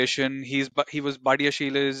longer duration. He was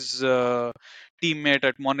Badiashile's teammate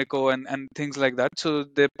at Monaco and things like that. So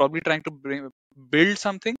they're probably trying to build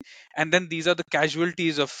something, and then these are the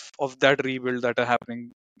casualties of that rebuild that are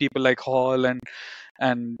happening. People like Hall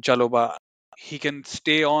and Chaloba. He can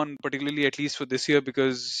stay on, particularly at least for this year,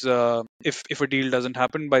 because if a deal doesn't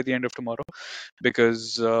happen by the end of tomorrow,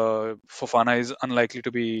 because Fofana is unlikely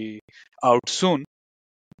to be out soon,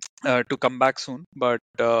 to come back soon. But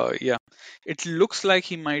yeah, it looks like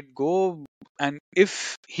he might go, and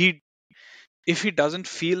if he doesn't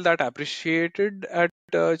feel that appreciated at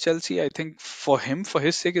Chelsea, I think for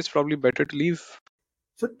his sake, it's probably better to leave.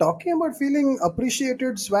 So talking about feeling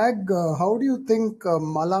appreciated, Swag, how do you think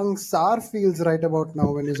Malang Sar feels right about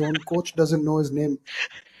now when his own coach doesn't know his name?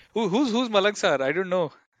 Who's Malang Sar? I don't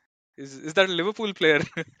know. Is that a Liverpool player?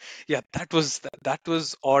 Yeah, that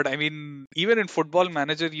was odd. I mean, even in Football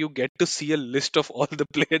Manager, you get to see a list of all the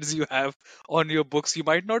players you have on your books. You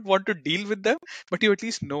might not want to deal with them, but you at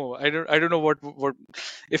least know. I don't know what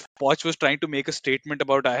if Poch was trying to make a statement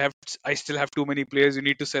about I still have too many players. You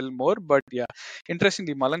need to sell more. But yeah,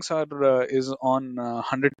 interestingly, Malangsar is on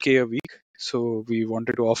 100K a week. So we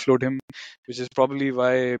wanted to offload him, which is probably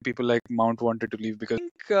why people like Mount wanted to leave, because I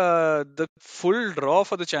think the full draw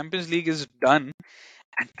for the Champions League is done,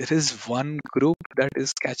 and there is one group that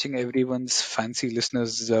is catching everyone's fancy.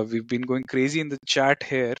 Listeners, we've been going crazy in the chat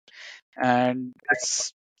here, and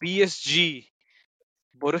it's PSG,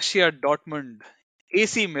 Borussia Dortmund,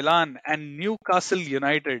 AC Milan, and Newcastle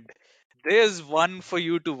United. There's one for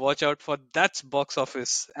you to watch out for. That's box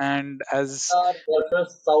office, and as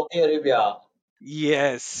Versus Saudi Arabia.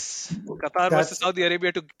 yes, Qatar versus That's Saudi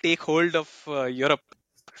Arabia to take hold of Europe.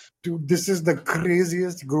 Dude, this is the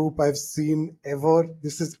craziest group I've seen ever.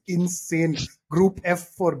 This is insane. Group F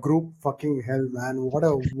for group fucking hell, man. What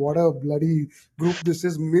a bloody group this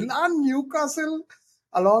is. Milan, Newcastle,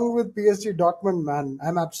 along with PSG Dortmund, man.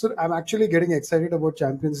 I'm actually getting excited about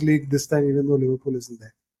Champions League this time, even though Liverpool isn't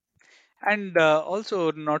there. And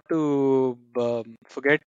also, not to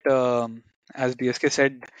forget, as DSK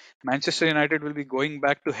said, Manchester United will be going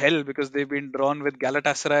back to hell because they've been drawn with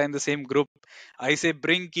Galatasaray in the same group. I say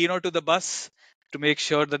bring Kino to the bus to make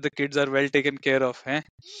sure that the kids are well taken care of. Eh?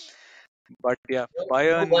 But yeah,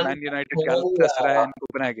 Bayern, One Man United, small, Galatasaray, and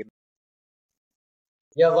Copenhagen.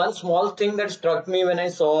 yeah, one small thing that struck me when I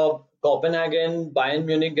saw Copenhagen, Bayern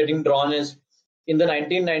Munich getting drawn is in the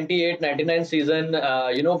 1998-99 season.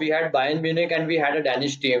 We had Bayern Munich and we had a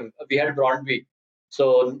Danish team. We had Brøndby.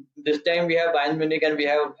 So this time we have Bayern Munich and we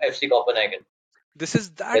have FC Copenhagen. This is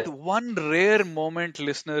that Yes. one rare moment,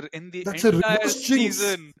 listener, in the That's a entire reverse jinx.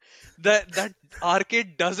 season that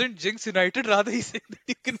Arcade doesn't jinx United. Rather, he's saying that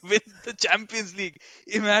you can win the Champions League.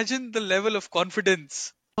 Imagine the level of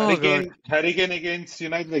confidence. Oh God. Harry Kane against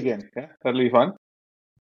United again. Yeah, that'll be fun.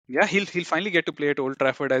 Yeah, he'll finally get to play at Old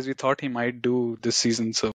Trafford as we thought he might do this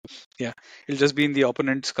season. So yeah, he'll just be in the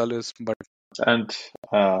opponent's colours, but And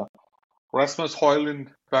Rasmus Højlund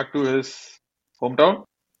back to his hometown.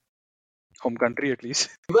 home country at least.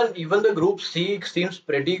 Even the Group C seems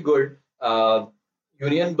pretty good.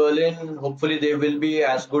 Union Berlin, hopefully they will be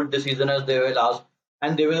as good this season as they were last,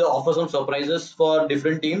 and they will offer some surprises for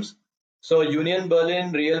different teams. So Union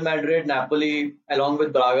Berlin, Real Madrid, Napoli, along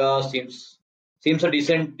with Braga seems a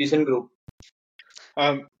decent group.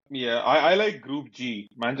 Yeah, I like Group G.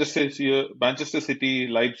 Manchester City,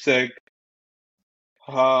 Leipzig,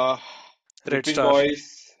 uh, Red Whipping Star.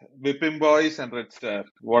 Boys, Whipping Boys, and Red Star.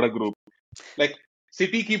 What a group! Like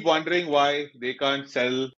City keep wondering why they can't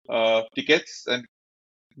sell tickets, and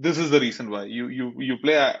this is the reason why. You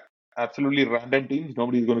play absolutely random teams,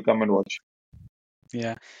 nobody's going to come and watch.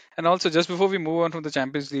 Yeah, and also just before we move on from the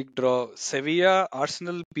Champions League draw, Sevilla,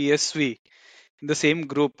 Arsenal, PSV. in the same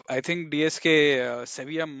group. I think DSK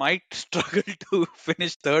Sevilla might struggle to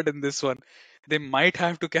finish third in this one. They might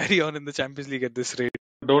have to carry on in the Champions League at this rate.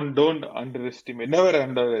 Don't underestimate. Never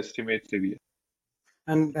underestimate Sevilla.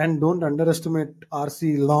 And don't underestimate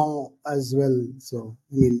RC Long as well. So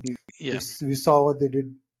I mean, Yeah. we saw what they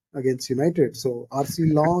did against United. So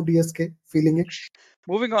RC Long, DSK, feeling it.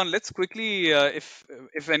 Moving on, let's quickly, if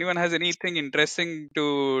anyone has anything interesting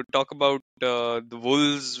to talk about the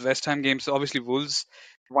Wolves West Ham games. Obviously, Wolves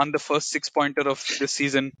won the first 6-pointer of this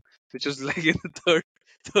season, which was like in the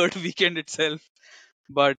third weekend itself.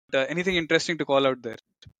 But anything interesting to call out there?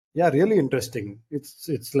 Yeah, really interesting.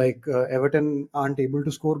 It's like Everton aren't able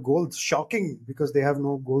to score goals. Shocking because they have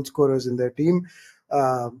no goal scorers in their team.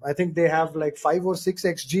 I think they have like 5 or 6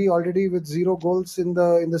 xG already with 0 goals in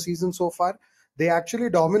the season so far. They actually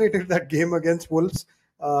dominated that game against Wolves.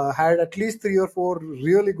 Had at least 3 or 4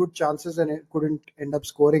 really good chances and it couldn't end up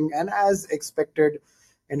scoring. And as expected,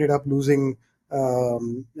 ended up losing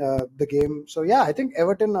the game. So yeah, I think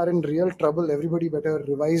Everton are in real trouble. Everybody better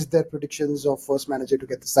revise their predictions of first manager to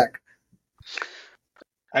get the sack.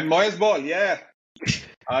 And Moyes ball, yeah.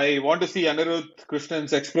 I want to see Anirudh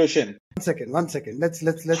Krishnan's expression. One second. Let's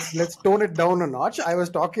tone it down a notch. I was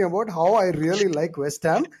talking about how I really like West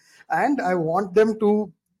Ham, and I want them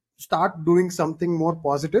to start doing something more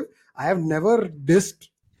positive. I have never dissed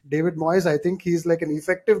David Moyes. I think he's like an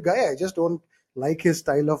effective guy. I just don't like his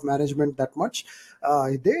style of management that much.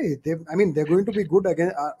 I mean, they're going to be good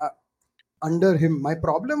again. Under him. My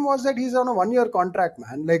problem was that he's on a 1 year contract,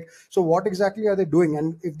 man. Like, so what exactly are they doing?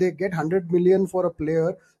 And if they get 100 million for a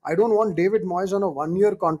player, I don't want David Moyes on a 1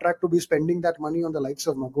 year contract to be spending that money on the likes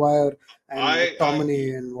of Maguire and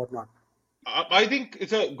McTominay and whatnot. I think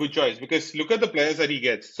it's a good choice because look at the players that he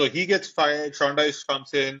gets. So he gets fired, Sean Dyche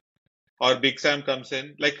comes in, or Big Sam comes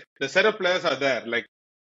in. Like the set of players are there. Like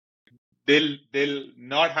they'll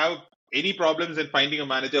not have any problems in finding a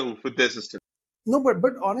manager who fit their system. No,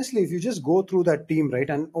 but honestly, if you just go through that team, right,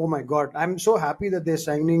 and oh my God, I'm so happy that they're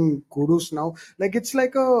signing Kudus now. Like it's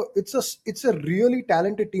a really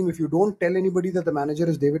talented team. If you don't tell anybody that the manager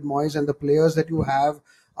is David Moyes and the players that you have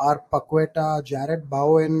are Paqueta, Jared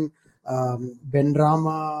Bowen,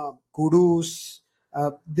 Benrama, Kudus.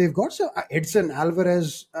 They've got some Edson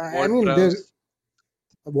Alvarez. I mean, they're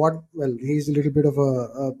Ward-Prowse, well, he's a little bit of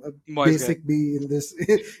a Moyes guy. basic B in this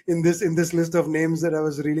in this list of names that I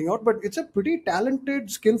was reading out, but it's a pretty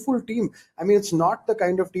talented, skillful team. I mean, it's not the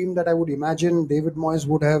kind of team that I would imagine David Moyes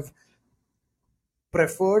would have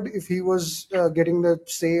preferred if he was getting the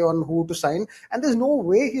say on who to sign, and there's no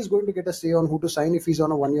way he's going to get a say on who to sign if he's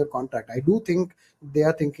on a 1 year contract. I do think they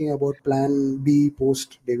are thinking about plan B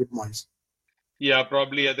post David Moyes. Yeah,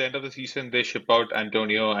 probably at the end of the season they ship out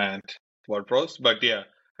Antonio and Ward-Prowse. But yeah,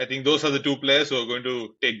 I think those are the two players who are going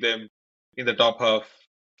to take them in the top half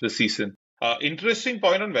this season. Interesting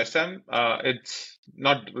point on West Ham. It's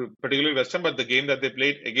not particularly West Ham, but the game that they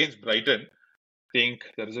played against Brighton. I think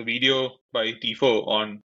there is a video by Tifo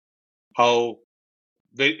on how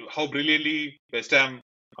brilliantly West Ham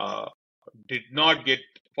did not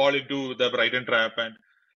fall into the Brighton trap, and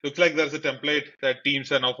looks like there's a template that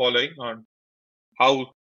teams are now following on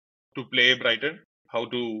how to play Brighton, how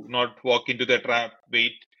to not walk into the trap,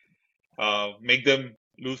 wait, make them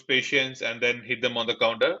lose patience, and then hit them on the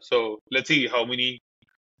counter. So let's see how many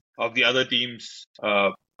of the other teams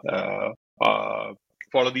follow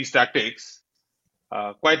these tactics.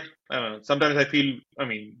 Sometimes I feel,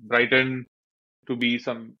 Brighton to be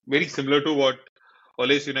very similar to what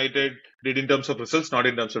Ole's United did in terms of results, not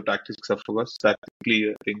in terms of tactics, of course.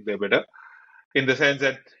 Tactically, I think they're better in the sense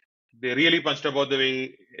that they really punched above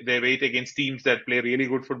their weight against teams that play really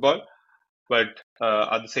good football. But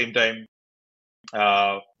at the same time,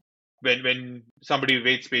 when somebody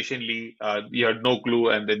waits patiently, you had no clue,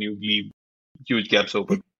 and then you leave huge gaps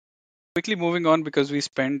open. Quickly moving on because we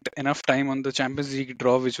spent enough time on the Champions League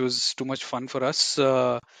draw, which was too much fun for us.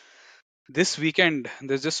 This weekend,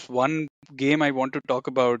 there's just one game I want to talk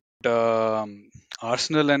about.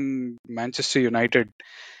 Arsenal and Manchester United.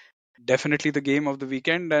 Definitely the game of the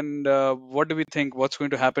weekend. And what do we think? What's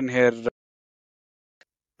going to happen here?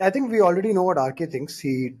 I think we already know what RK thinks.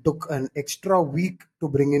 He took an extra week to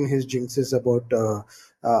bring in his jinxes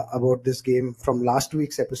about this game from last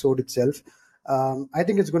week's episode itself. I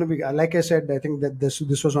think it's going to be, like I said, I think that this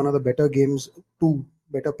was one of the better games, two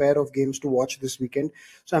better pair of games to watch this weekend.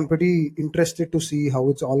 So I'm pretty interested to see how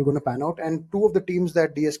it's all going to pan out. And two of the teams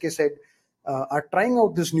that DSK said are trying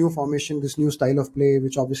out this new formation, this new style of play,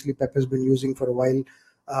 which obviously Pep has been using for a while.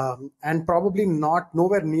 And probably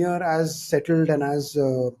nowhere near as settled and as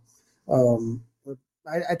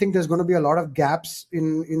I think there's going to be a lot of gaps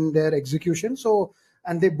in their execution. So,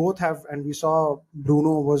 and they both have, and we saw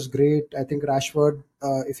Bruno was great. I think Rashford,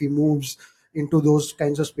 if he moves into those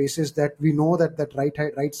kinds of spaces, that we know that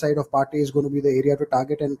right side of Partey is going to be the area to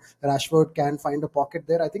target, and Rashford can find a pocket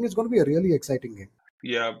there. I think it's going to be a really exciting game.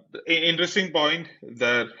 Yeah, interesting point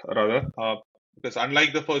there, rather, because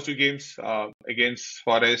unlike the first two games against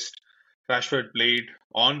Forest, Rashford played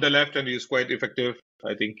on the left and he was quite effective.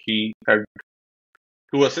 I think he had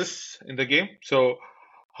two assists in the game. So,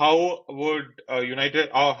 how would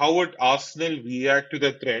how would Arsenal react to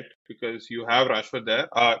the threat? Because you have Rashford there.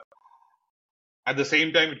 At the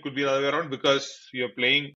same time, it could be the other way around because you're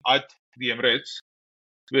playing at the Emirates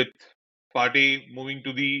with Partey moving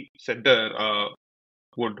to the center.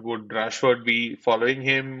 Would Rashford be following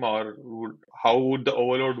him, or how would the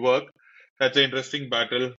overload work? That's an interesting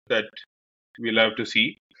battle that we'll have to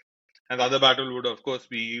see. And the other battle would, of course,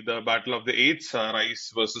 be the battle of the eights,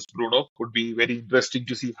 Rice versus Bruno. Would be very interesting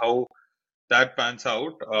to see how that pans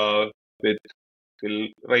out. With will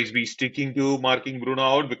Rice be sticking to marking Bruno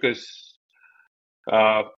out because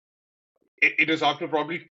uh, it is after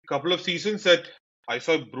probably a couple of seasons that I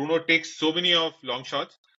saw Bruno take so many of long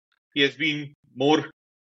shots. He has been more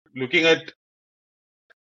looking at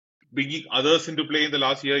bringing others into play in the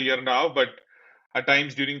last year and a half. But at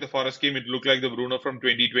times during the Forest game, it looked like the Bruno from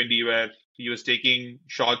 2020, where he was taking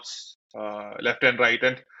shots left and right,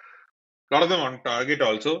 and a lot of them on target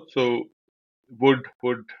also. So would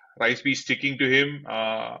Rice be sticking to him?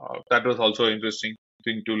 That was also an interesting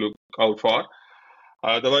thing to look out for.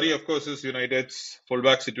 The worry, of course, is United's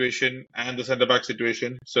fullback situation and the centre back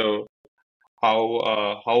situation. So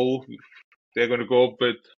how they're going to go up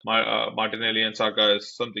with Martinelli and Saka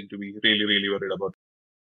is something to be really, really worried about.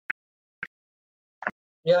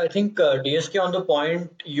 Yeah, I think DSK on the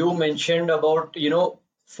point you mentioned about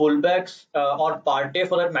fullbacks or Partey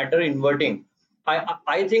for that matter inverting.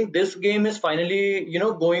 I think this game is finally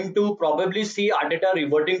going to probably see Arteta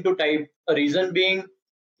reverting to type. A reason being,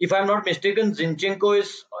 if I'm not mistaken, Zinchenko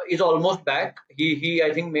is almost back. He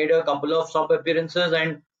I think made a couple of sub appearances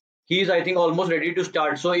and he's I think almost ready to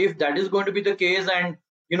start. So if that is going to be the case, and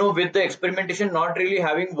with the experimentation not really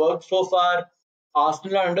having worked so far,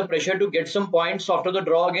 Arsenal are under pressure to get some points after the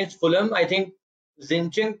draw against Fulham. I think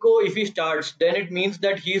Zinchenko, if he starts, then it means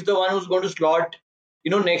that he's the one who's going to slot,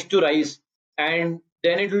 next to Rice, and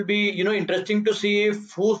then it will be, interesting to see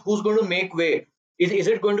if who's going to make way. Is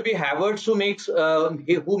it going to be Havertz who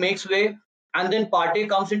makes way, and then Partey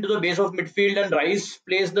comes into the base of midfield and Rice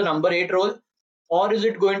plays the number 8 role, or is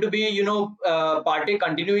it going to be Partey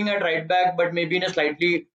continuing at right back but maybe in a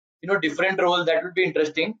slightly different role? That would be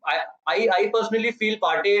interesting. I personally feel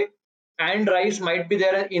Partey and Rice might be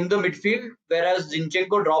there in the midfield, whereas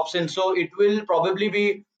Zinchenko drops in. So it will probably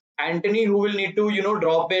be Anthony who will need to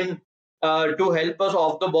drop in to help us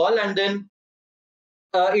off the ball, and then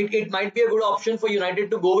it might be a good option for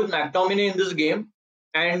United to go with McTominay in this game.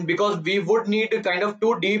 And because we would need kind of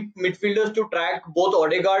two deep midfielders to track both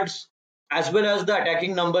Odegaard's as well as the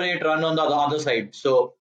attacking number 8 run on the other side.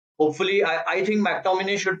 So hopefully, I think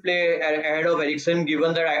McTominay should play ahead of Eriksen,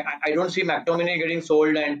 given that I don't see McTominay getting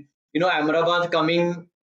sold, and Amrabat coming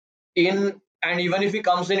in, and even if he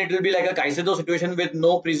comes in, it will be like a Caicedo situation with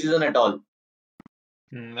no preseason at all.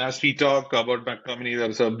 As we talk about McTominay,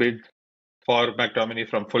 there's a bid for McTominay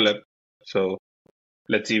from Fulham. So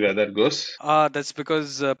let's see where that goes. That's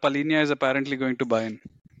because Palinia is apparently going to buy in.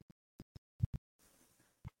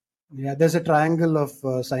 Yeah, there's a triangle of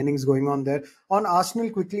signings going on there. On Arsenal,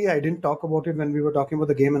 quickly, I didn't talk about it when we were talking about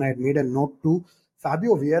the game, and I had made a note too.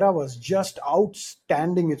 Fabio Vieira was just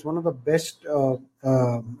outstanding. It's one of the best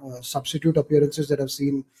substitute appearances that I've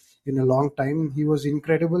seen in a long time. He was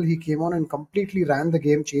incredible. He came on and completely ran the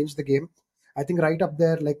game, changed the game. I think right up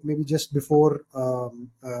there, like maybe just before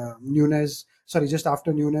just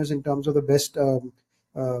after Nunes in terms of the best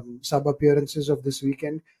sub appearances of this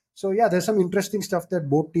weekend. So yeah, there's some interesting stuff that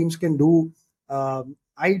both teams can do.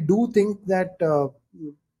 I do think that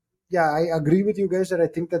I agree with you guys that I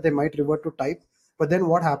think that they might revert to type. But then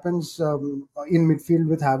what happens in midfield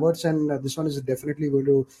with Havertz, and this one is definitely going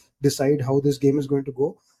to decide how this game is going to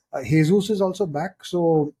go. Jesus is also back,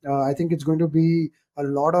 so I think it's going to be a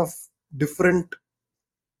lot of different.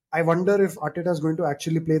 I wonder if Arteta is going to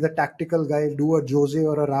actually play the tactical guy, do a Jose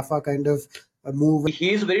or a Rafa kind of move.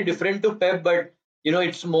 He is very different to Pep, but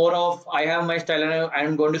it's more of I have my style and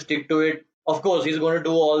I'm going to stick to it. Of course, he's going to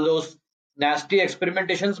do all those nasty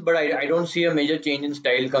experimentations, but I don't see a major change in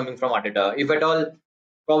style coming from Arteta. If at all,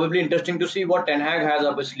 probably interesting to see what Ten Hag has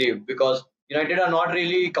up his sleeve, because United are not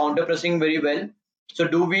really counter pressing very well. So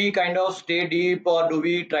do we kind of stay deep or do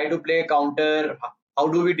we try to play counter? How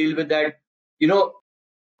do we deal with that? You know,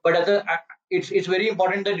 but it's very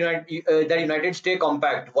important that United stay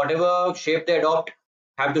compact. Whatever shape they adopt,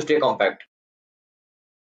 have to stay compact.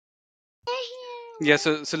 Yeah,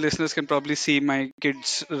 so listeners can probably see my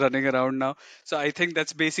kids running around now. So I think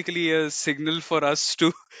that's basically a signal for us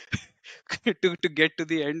to to get to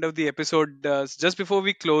the end of the episode. Just before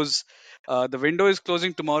we close, the window is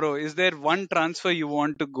closing tomorrow. Is there one transfer you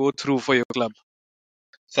want to go through for your club?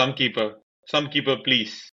 Some keeper, some keeper,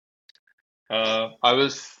 please. I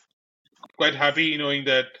was quite happy knowing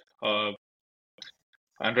that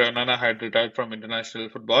Andre Onana had retired from international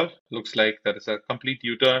football. Looks like there is a complete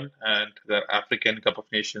U-turn, and the African Cup of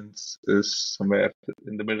Nations is somewhere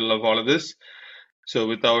in the middle of all of this. So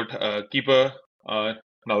without a keeper,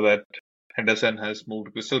 now that Henderson has moved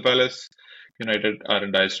to Crystal Palace, United are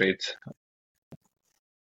in dire straits.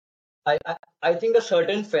 I think a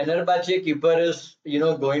certain Fenerbahce keeper is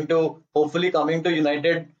going to hopefully coming to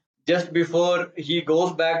United just before he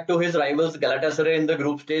goes back to his rivals Galatasaray in the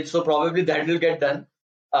group stage. So probably that will get done.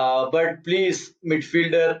 But please,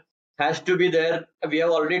 midfielder has to be there. We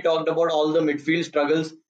have already talked about all the midfield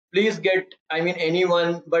struggles. Please get, I mean,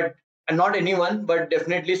 anyone, but not anyone, but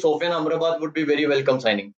definitely Sofian Amrabat would be very welcome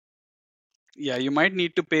signing. Yeah, you might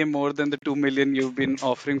need to pay more than the 2 million you've been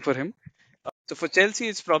offering for him. So for Chelsea,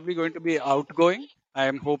 it's probably going to be outgoing. I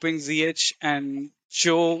am hoping ZH and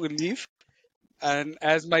Cho will leave. And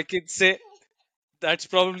as my kids say, that's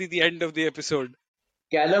probably the end of the episode.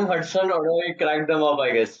 Callum Hudson-Odoi cracked them up,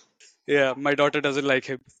 I guess. Yeah, my daughter doesn't like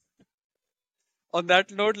him. On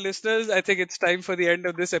that note, listeners, I think it's time for the end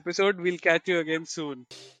of this episode. We'll catch you again soon.